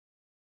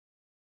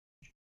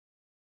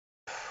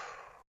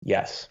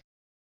 Yes.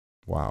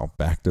 Wow,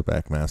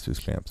 back-to-back Masters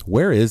champs.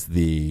 Where is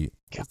the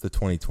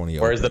 2020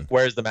 Open?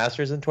 Where's the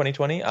Masters in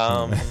 2020?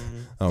 I'm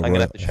gonna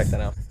have to check that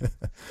out.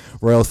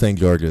 Royal St.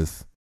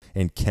 George's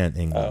in Kent,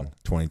 England,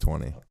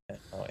 2020. Okay.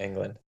 Oh,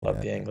 England.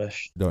 Love the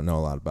English. Don't know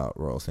a lot about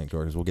Royal St.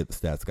 George's. We'll get the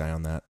stats guy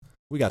on that.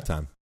 We got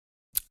time.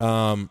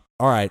 All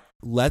right,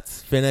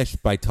 let's finish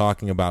by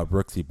talking about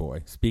Brooksy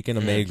Boy. Speaking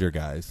of major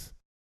guys,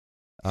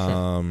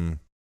 so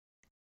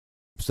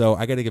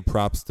I got to give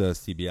props to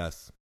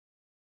CBS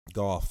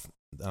Golf.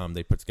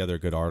 They put together a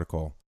good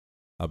article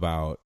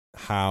about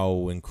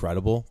how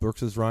incredible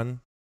Brooks's run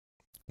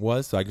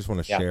was. So I just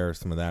want to share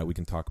some of that. We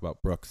can talk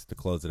about Brooks to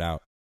close it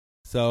out.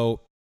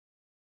 So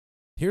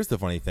here's the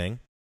funny thing.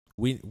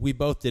 We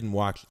both didn't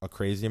watch a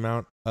crazy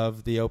amount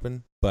of the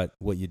Open, but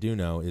what you do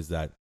know is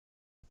that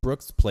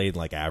Brooks played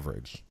like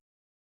average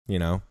You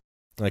know,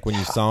 like when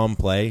you saw him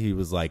play, he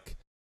was like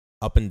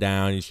up and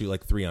down. He shoot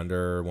like 3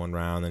 under one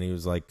round, and he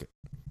was like,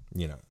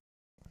 you know,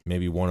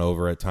 maybe 1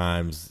 over at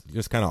times,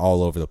 just kind of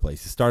all over the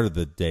place. He started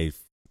the day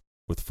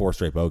with 4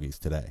 straight bogeys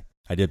today.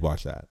 I did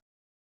watch that.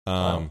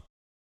 Wow.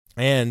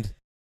 And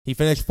he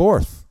finished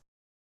 4th.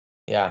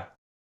 Yeah.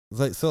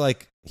 So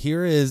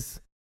here is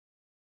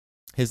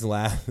his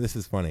last. This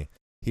is funny.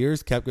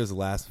 Here's Koepka's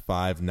last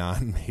 5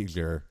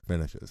 non-major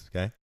finishes.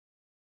 Okay,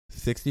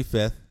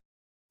 65th,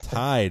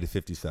 tied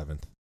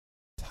 57th,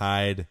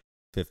 tied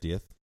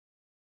 50th,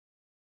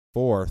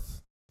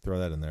 4th. Throw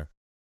that in there,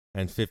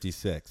 and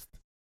 56th.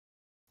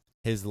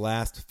 His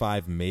last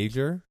 5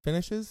 major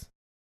finishes: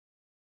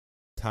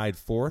 tied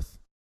 4th,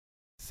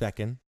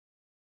 2nd,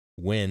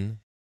 win,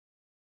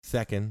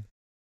 2nd,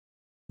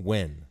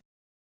 win.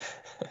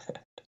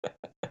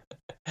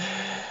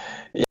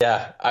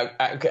 Yeah,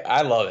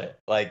 I love it.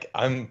 Like,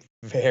 I'm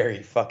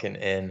very fucking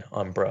in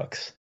on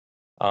Brooks.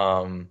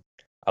 I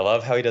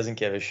love how he doesn't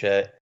give a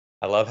shit.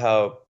 I love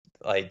how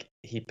like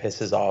he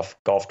pisses off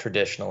golf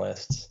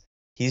traditionalists.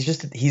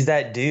 He's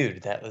that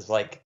dude that was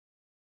like,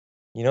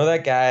 you know,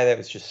 that guy that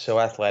was just so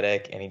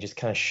athletic and he just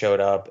kind of showed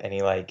up and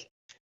he like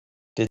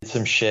did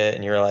some shit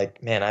and you're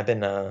like, man, I've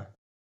been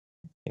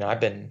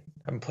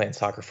playing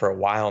soccer for a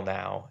while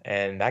now,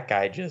 and that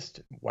guy just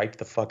wiped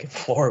the fucking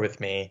floor with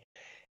me.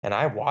 And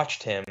I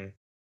watched him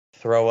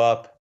throw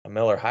up a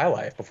Miller High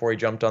Life before he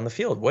jumped on the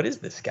field. What is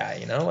this guy?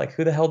 You know, like,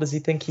 who the hell does he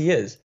think he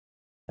is?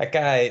 That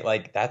guy,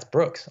 like, that's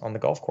Brooks on the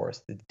golf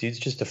course. The dude's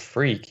just a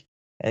freak,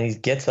 and he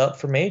gets up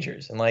for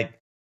majors. And like,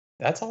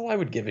 that's all I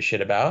would give a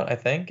shit about. I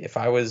think if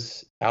I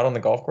was out on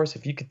the golf course,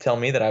 if you could tell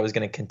me that I was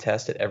going to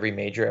contest at every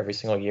major every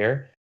single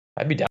year,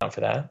 I'd be down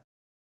for that.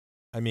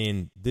 I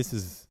mean,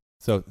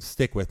 so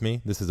stick with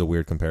me. This is a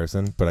weird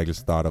comparison, but I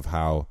just thought of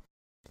how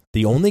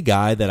the only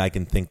guy that I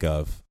can think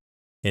of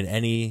in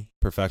any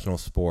professional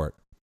sport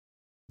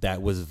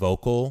that was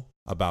vocal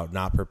about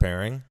not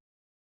preparing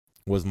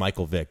was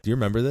Michael Vick. Do you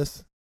remember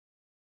this?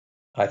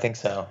 I think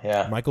so.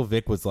 Yeah. Michael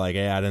Vick was like,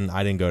 "Hey, I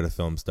didn't go to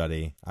film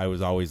study. I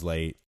was always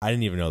late. I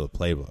didn't even know the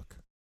playbook."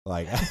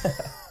 Like,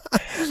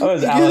 Oh, it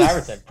was Allen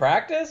Iverson.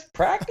 Practice?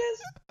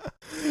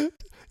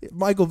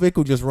 Michael Vick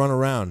would just run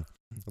around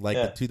like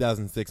Yeah. the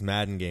 2006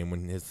 Madden game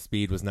when his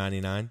speed was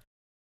 99,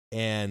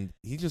 and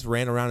he just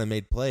ran around and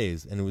made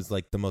plays, and it was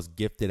like the most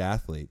gifted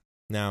athlete.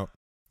 Now,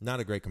 not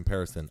a great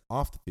comparison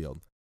off the field,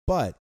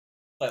 but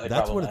Slightly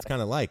that's what it's problematic.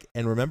 kind of like.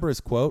 And remember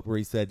his quote where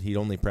he said he'd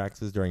only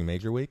practices during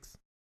major weeks?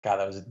 God,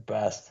 that was the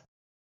best.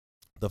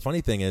 The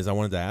funny thing is, I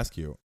wanted to ask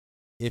you,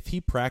 if he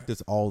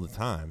practiced all the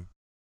time,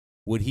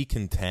 would he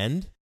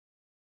contend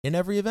in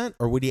every event,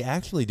 or would he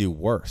actually do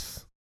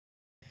worse?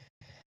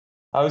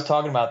 I was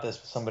talking about this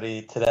with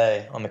somebody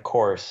today on the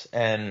course,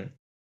 and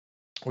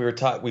we were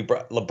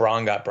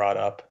LeBron got brought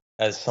up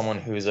as someone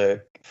who's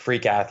a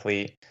freak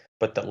athlete,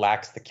 but that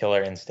lacks the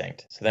killer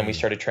instinct. So then we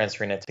started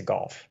transferring it to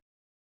golf.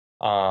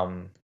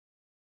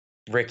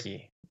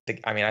 Ricky,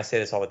 I say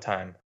this all the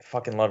time. I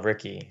fucking love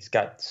Ricky. He's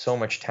got so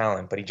much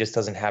talent, but he just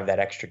doesn't have that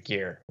extra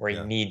gear where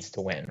he needs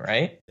to win,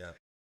 right? Yeah.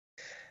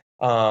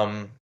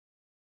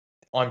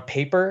 On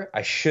paper,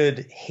 I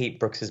should hate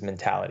Brooks's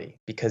mentality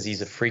because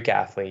he's a freak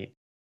athlete,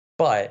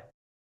 but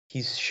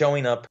he's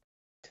showing up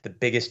to the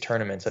biggest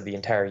tournaments of the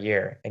entire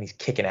year and he's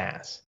kicking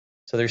ass.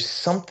 So there's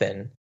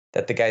something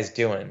that the guy's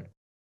doing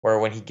where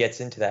when he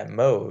gets into that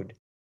mode,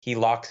 he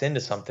locks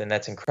into something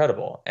that's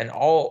incredible. And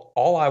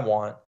all I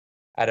want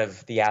out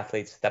of the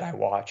athletes that I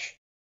watch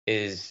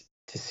is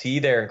to see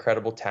their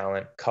incredible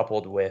talent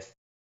coupled with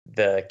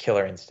the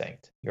killer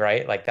instinct,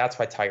 right? Like, that's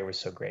why Tiger was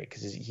so great,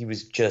 because he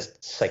was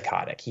just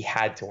psychotic. He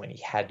had to win.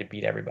 He had to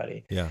beat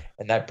everybody. Yeah.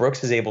 And that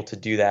Brooks is able to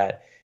do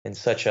that in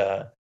such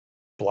a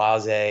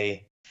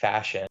blasé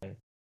fashion,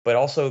 but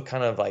also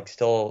kind of like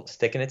still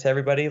sticking it to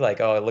everybody.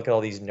 Like, oh, look at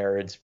all these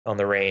nerds on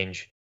the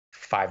range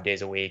 5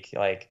 days a week.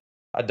 Like,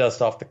 I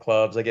dust off the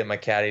clubs, I get my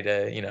caddy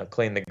to,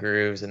 clean the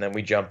grooves, and then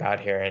we jump out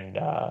here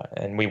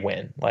and we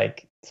win.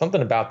 Like,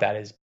 something about that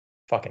is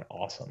fucking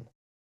awesome.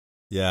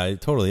 Yeah,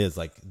 it totally is.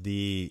 Like,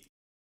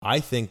 I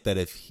think that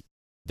if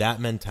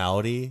that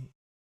mentality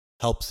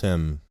helps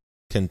him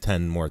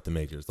contend more at the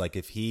majors, like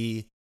if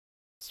he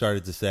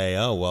started to say,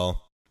 "Oh,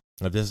 well,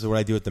 if this is what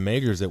I do at the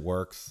majors, it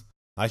works.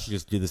 I should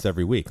just do this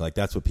every week." Like,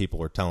 that's what people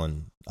were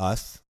telling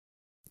us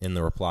in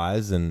the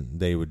replies,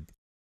 and they would,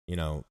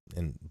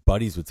 and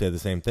buddies would say the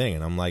same thing.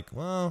 And I'm like,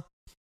 well,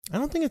 I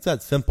don't think it's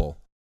that simple.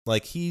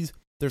 Like,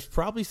 there's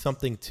probably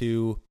something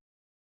to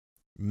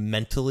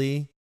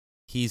mentally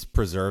he's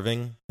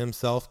preserving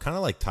himself, kind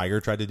of like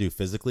Tiger tried to do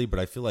physically, but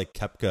I feel like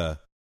Koepka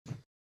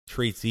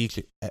treats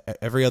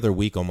every other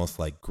week almost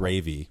like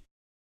gravy,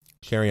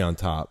 cherry on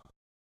top.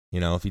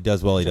 If he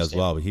does well, he does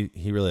well, but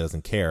he really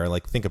doesn't care.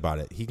 Like, think about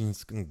it. He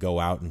can go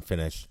out and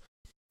finish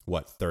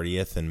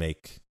 30th and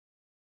make,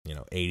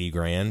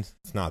 $80,000.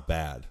 It's not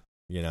bad,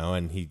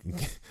 and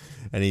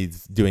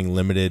he's doing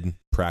limited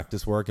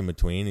practice work in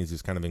between. He's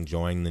just kind of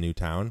enjoying the new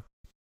town.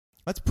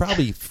 That's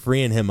probably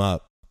freeing him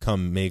up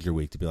come major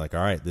week to be like,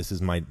 all right, this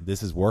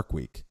is work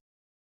week,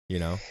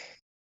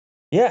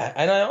 Yeah,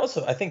 and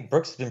I think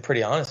Brooks has been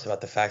pretty honest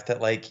about the fact that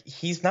like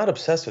he's not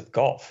obsessed with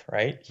golf,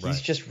 right? He's Right.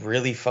 just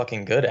really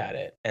fucking good at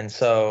it. And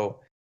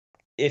so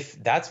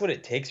if that's what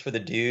it takes for the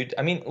dude,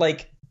 I mean,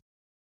 like,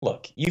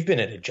 look, you've been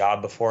at a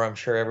job before. I'm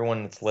sure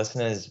everyone that's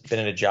listening has been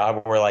at a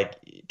job where like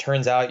it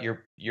turns out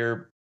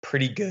you're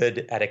pretty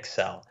good at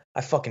Excel.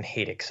 I fucking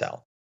hate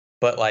Excel.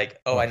 But like,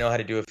 oh, I Ugh, know how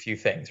to do a few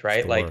things, it's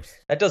right? the Like worst.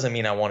 that doesn't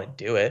mean I want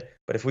to do it.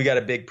 But if we got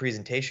a big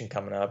presentation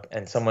coming up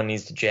and someone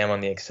needs to jam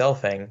on the Excel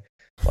thing,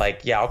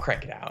 like, yeah, I'll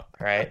crank it out,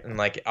 right? And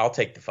like I'll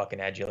take the fucking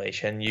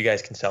adulation. You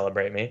guys can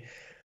celebrate me,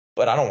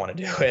 but I don't want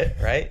to do it,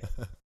 right?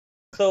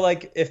 So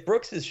like if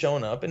Brooks is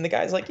showing up and the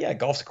guy's like, yeah,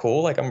 golf's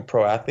cool. Like I'm a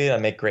pro athlete. I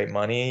make great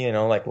money,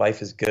 like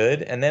life is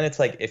good. And then it's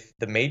like if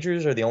the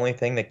majors are the only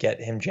thing that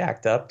get him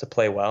jacked up to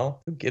play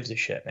well, who gives a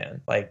shit,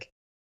 man? Like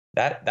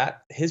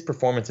that his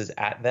performances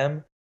at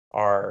them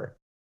are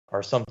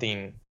are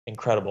something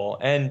incredible.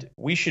 And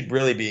we should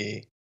really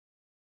be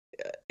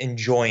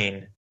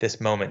enjoying this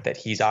moment that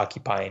he's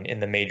occupying in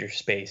the major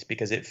space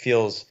because it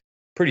feels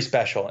pretty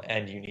special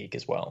and unique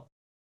as well.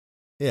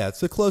 Yeah,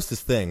 it's the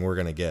closest thing we're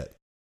gonna get.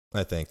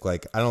 I think.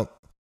 Like, I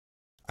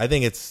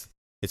think it's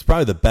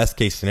probably the best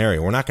case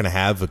scenario. We're not gonna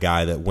have a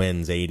guy that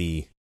wins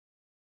 80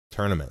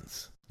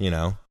 tournaments,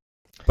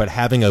 but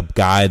having a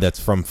guy that's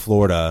from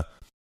Florida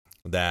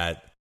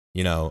that,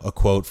 a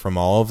quote from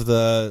all of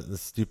the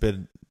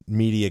stupid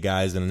media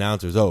guys and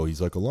announcers, oh,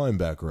 he's like a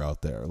linebacker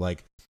out there.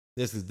 Like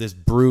this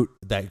brute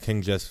that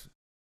can just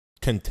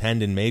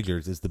contend in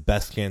majors is the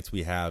best chance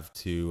we have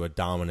to a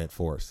dominant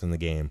force in the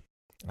game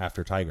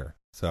after Tiger.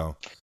 So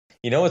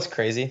You know what's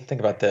crazy?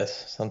 Think about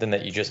this. Something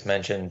that you just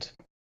mentioned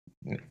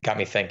got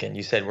me thinking.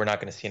 You said we're not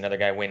going to see another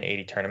guy win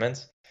 80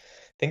 tournaments.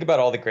 Think about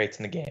all the greats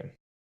in the game.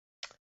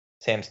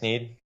 Sam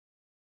Snead,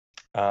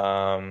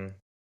 Ben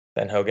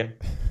Hogan,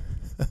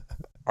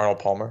 Arnold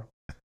Palmer,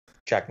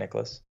 Jack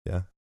Nicklaus,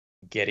 yeah,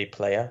 Gary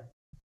Playa.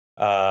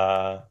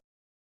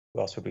 Who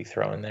else would we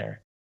throw in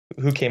there?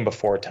 Who came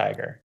before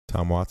Tiger?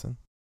 Tom Watson.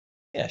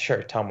 Yeah,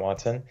 sure, Tom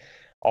Watson.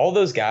 All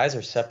those guys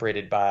are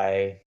separated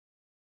by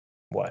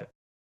what?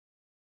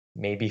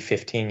 Maybe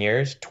 15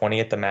 years, 20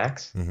 at the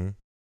max. Mm-hmm.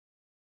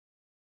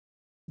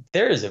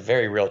 There is a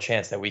very real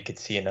chance that we could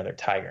see another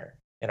Tiger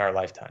in our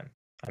lifetime.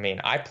 I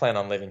mean, I plan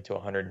on living to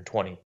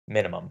 120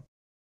 minimum.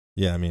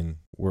 Yeah, I mean,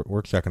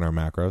 we're checking our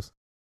macros.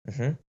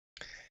 hmm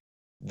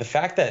The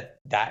fact that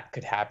that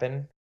could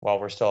happen while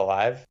we're still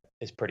alive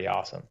is pretty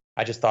awesome.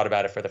 I just thought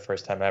about it for the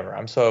first time ever.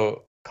 I'm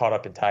so caught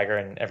up in Tiger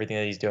and everything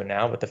that he's doing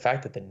now, but the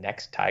fact that the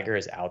next Tiger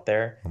is out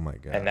there Oh my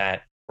god. and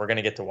that we're going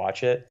to get to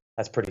watch it,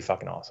 that's pretty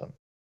fucking awesome.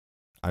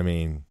 I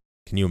mean,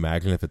 can you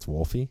imagine if it's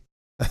Wolfie?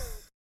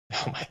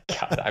 Oh my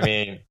God. I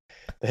mean,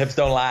 the hips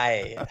don't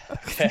lie.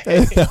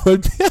 Okay.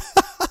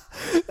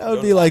 that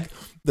would be like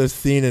the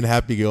scene in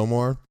Happy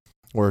Gilmore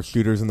where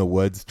shooters in the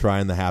woods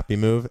trying the happy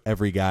move.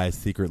 Every guy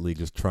secretly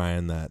just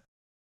trying that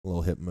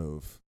little hip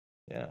move.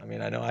 Yeah. I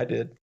mean, I know I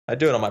did. I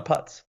do it on my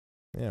putts.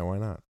 Yeah, why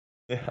not?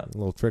 Yeah. A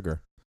little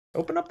trigger.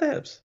 Open up the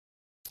hips.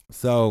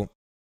 So,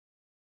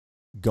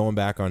 going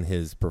back on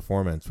his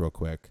performance real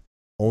quick,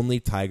 only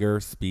Tiger,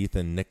 Spieth,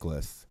 and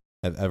Nicklaus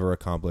have ever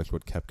accomplished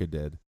what Koepka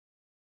did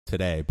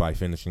today by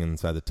finishing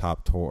inside the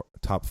top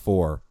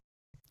four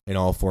in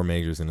all four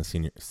majors in a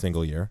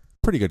single year.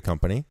 Pretty good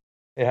company.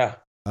 Yeah.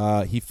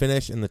 He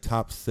finished in the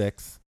top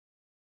 6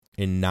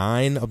 in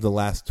 9 of the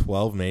last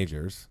 12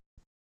 majors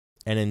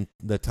and in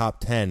the top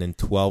 10 in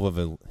 12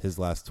 of his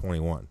last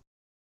 21.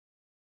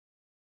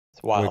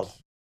 It's wild. Which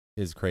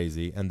is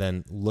crazy. And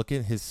then look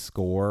at his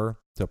score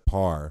to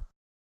par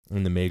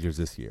in the majors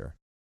this year.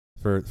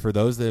 For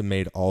those that have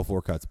made all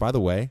 4 cuts. By the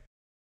way,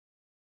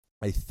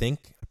 I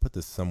think I put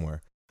this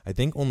somewhere. I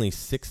think only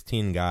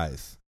 16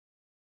 guys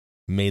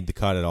made the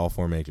cut at all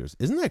 4 majors.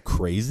 Isn't that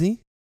crazy?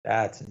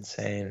 That's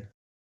insane.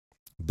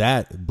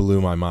 That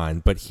blew my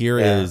mind. But here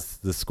is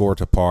the score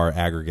to par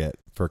aggregate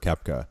for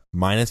Koepka.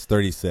 Minus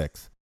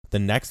 36. The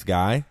next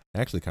guy,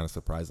 actually kind of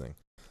surprising.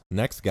 The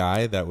next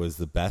guy that was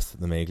the best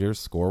in the majors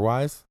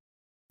score-wise,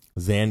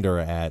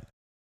 Xander at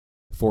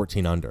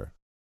 14 under.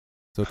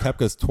 So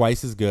Koepka's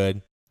twice as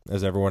good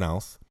as everyone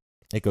else.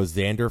 It goes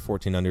Xander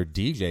 14 under,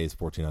 DJ is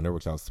 14 under,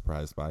 which I was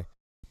surprised by.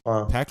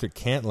 Wow. Patrick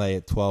Cantlay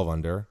at 12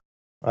 under.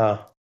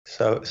 Wow.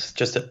 So it's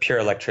just a pure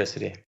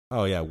electricity.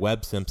 Oh, yeah.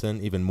 Webb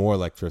Simpson, even more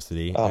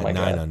electricity Oh at my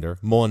 9 God. under.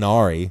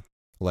 Molinari,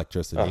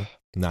 electricity, Oh,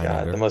 9 God,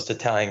 under. the most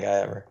Italian guy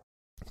ever.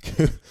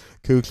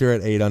 Kuchar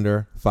at 8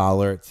 under.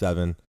 Fowler at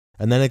 7.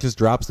 And then it just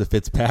drops to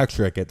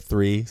Fitzpatrick at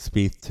 3,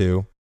 Spieth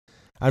 2.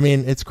 I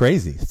mean, it's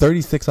crazy.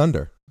 36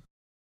 under.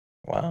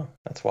 Wow.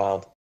 That's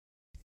wild.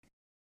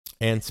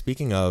 And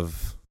speaking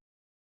of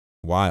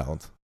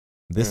wild,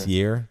 this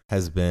year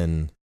has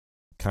been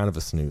kind of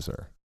a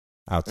snoozer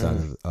outside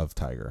of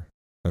Tiger.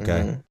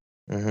 Okay?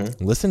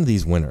 Mm-hmm. Listen to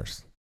these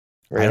winners.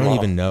 I don't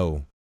even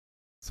know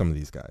some of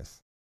these guys.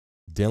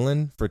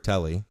 Dylan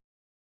Fratelli.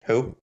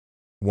 Who?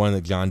 Won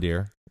at John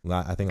Deere.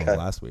 I think it was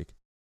last week.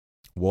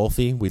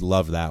 Wolfie, we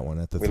loved that one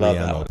at the 3M love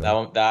that Open.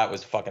 one. That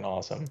was fucking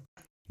awesome.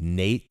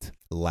 Nate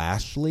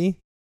Lashley.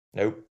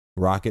 Nope.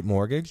 Rocket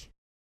Mortgage.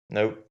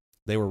 Nope.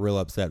 they were real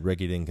upset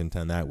Ricky didn't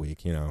contend that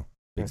week. You know,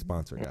 big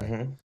sponsor guy.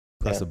 Mm-hmm.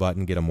 Press a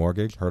button, get a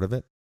mortgage. Heard of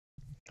it?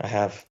 I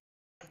have.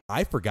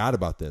 I forgot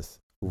about this.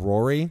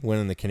 Rory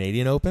winning the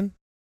Canadian Open.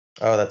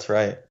 Oh, that's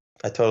right.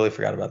 I totally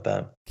forgot about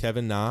that.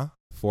 Kevin Na,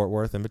 Fort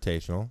Worth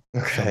Invitational.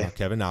 Okay. Somehow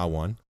Kevin Na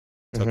won.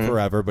 Took Mhm.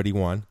 forever, but he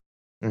won.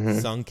 Mm-hmm.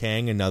 Sung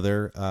Kang,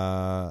 another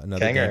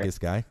Kanger. Genghis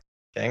guy.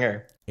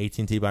 Ganger.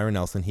 AT&T Byron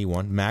Nelson, he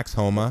won. Max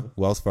Homa,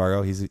 Wells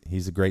Fargo,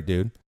 he's a great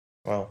dude.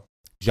 Wow.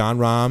 John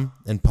Rahm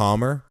and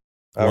Palmer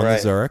All won right.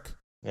 the Zurich.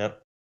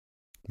 Yep.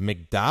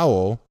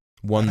 McDowell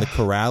won the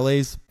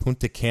Corrales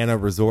Punta Cana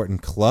Resort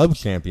and Club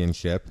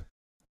Championship.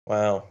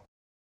 Wow.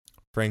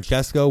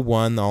 Francesco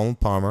won the Arnold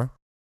Palmer.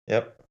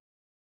 Yep.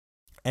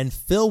 And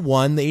Phil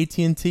won the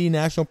AT&T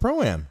National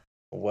Pro-Am.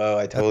 Whoa,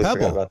 I totally Pebble.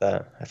 forgot about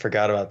that. I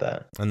forgot about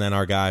that. And then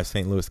our guy,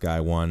 St. Louis guy,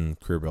 won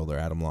Career Builder,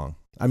 Adam Long.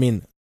 I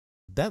mean,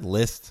 that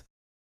list,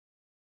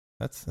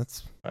 that's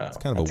Wow.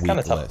 kind of a kinda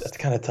weak tough. list. That's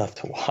kind of tough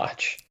to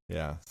watch.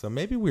 Yeah. So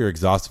maybe we were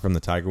exhausted from the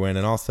Tiger win.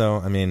 And also,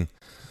 I mean,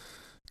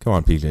 come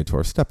on, PJ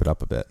Tour, step it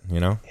up a bit, you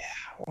know?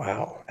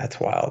 Wow, that's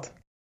wild.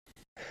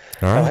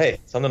 All Oh, right. hey,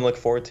 something to look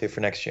forward to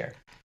for next year.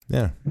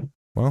 Yeah.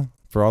 Well,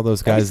 for all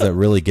those That'd be guys that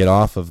really get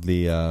off of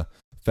the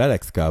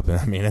FedEx Cup,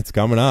 I mean, it's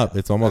coming up.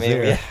 It's almost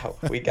here. Yeah,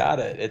 we got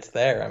it. It's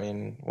there. I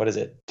mean, what is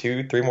it?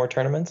 2-3 more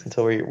tournaments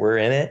until we're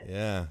in it.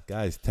 Yeah.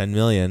 Guys, 10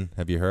 million.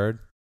 Have you heard?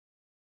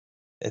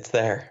 It's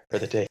there for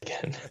the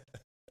taking.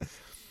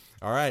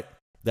 All right.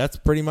 That's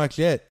pretty much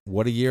it.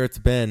 What a year it's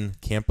been.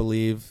 Can't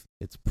believe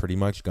it's pretty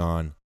much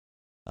gone.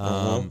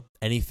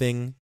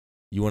 Anything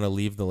you want to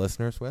leave the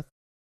listeners with?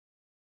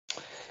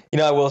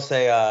 I will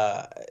say,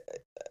 I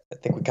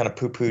think we kind of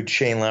poo-pooed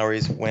Shane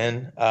Lowry's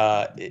win.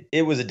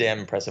 It was a damn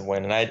impressive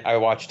win, and I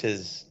watched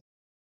his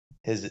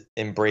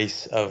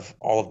embrace of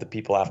all of the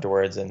people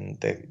afterwards and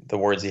the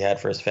words he had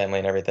for his family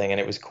and everything.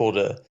 And it was cool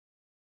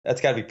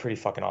that's got to be pretty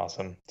fucking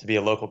awesome to be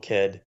a local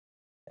kid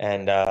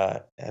and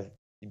have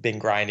been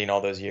grinding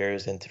all those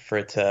years, and for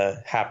it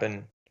to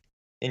happen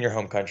in your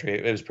home country,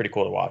 it was pretty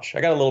cool to watch. I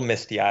got a little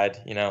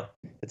misty-eyed.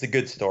 It's a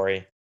good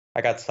story.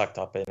 I got sucked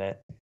up in it.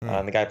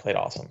 And the guy played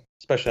awesome,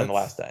 especially on the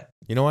last day.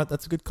 You know what?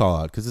 That's a good call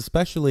out, because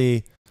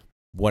especially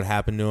what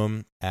happened to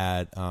him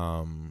at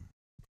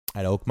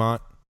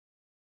Oakmont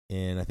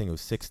in, I think it was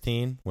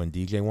 16 when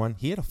DJ won.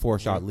 He had a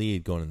 4-shot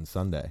lead going into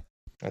Sunday.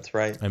 That's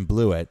right. And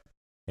blew it.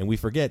 And we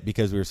forget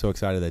because we were so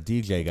excited that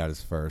DJ got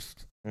his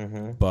first.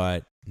 Mm-hmm.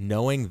 But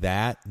knowing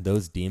that,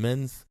 those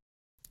demons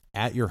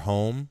at your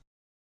home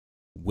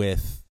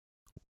with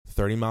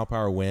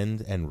 30-mile-per-hour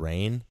wind and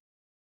rain,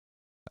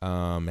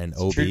 and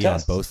OB on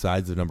both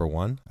sides of number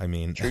one. I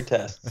mean, true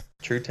test.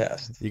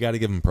 You got to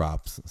give them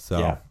props. So,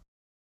 yeah.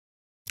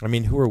 I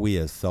mean, who are we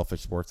as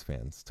selfish sports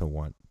fans to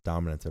want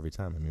dominance every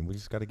time? I mean, we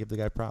just got to give the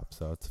guy props.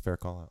 So it's a fair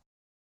call out.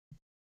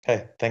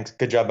 Hey, thanks.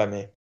 Good job by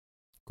me.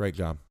 Great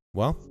job.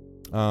 Well,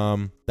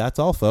 that's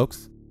all,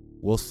 folks.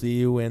 We'll see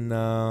you in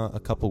a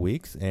couple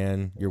weeks,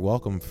 and you're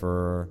welcome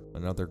for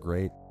another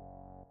great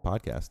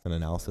podcast and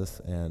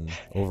analysis and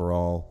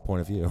overall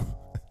point of view.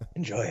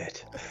 Enjoy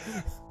it.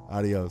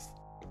 Adios.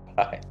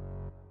 Bye.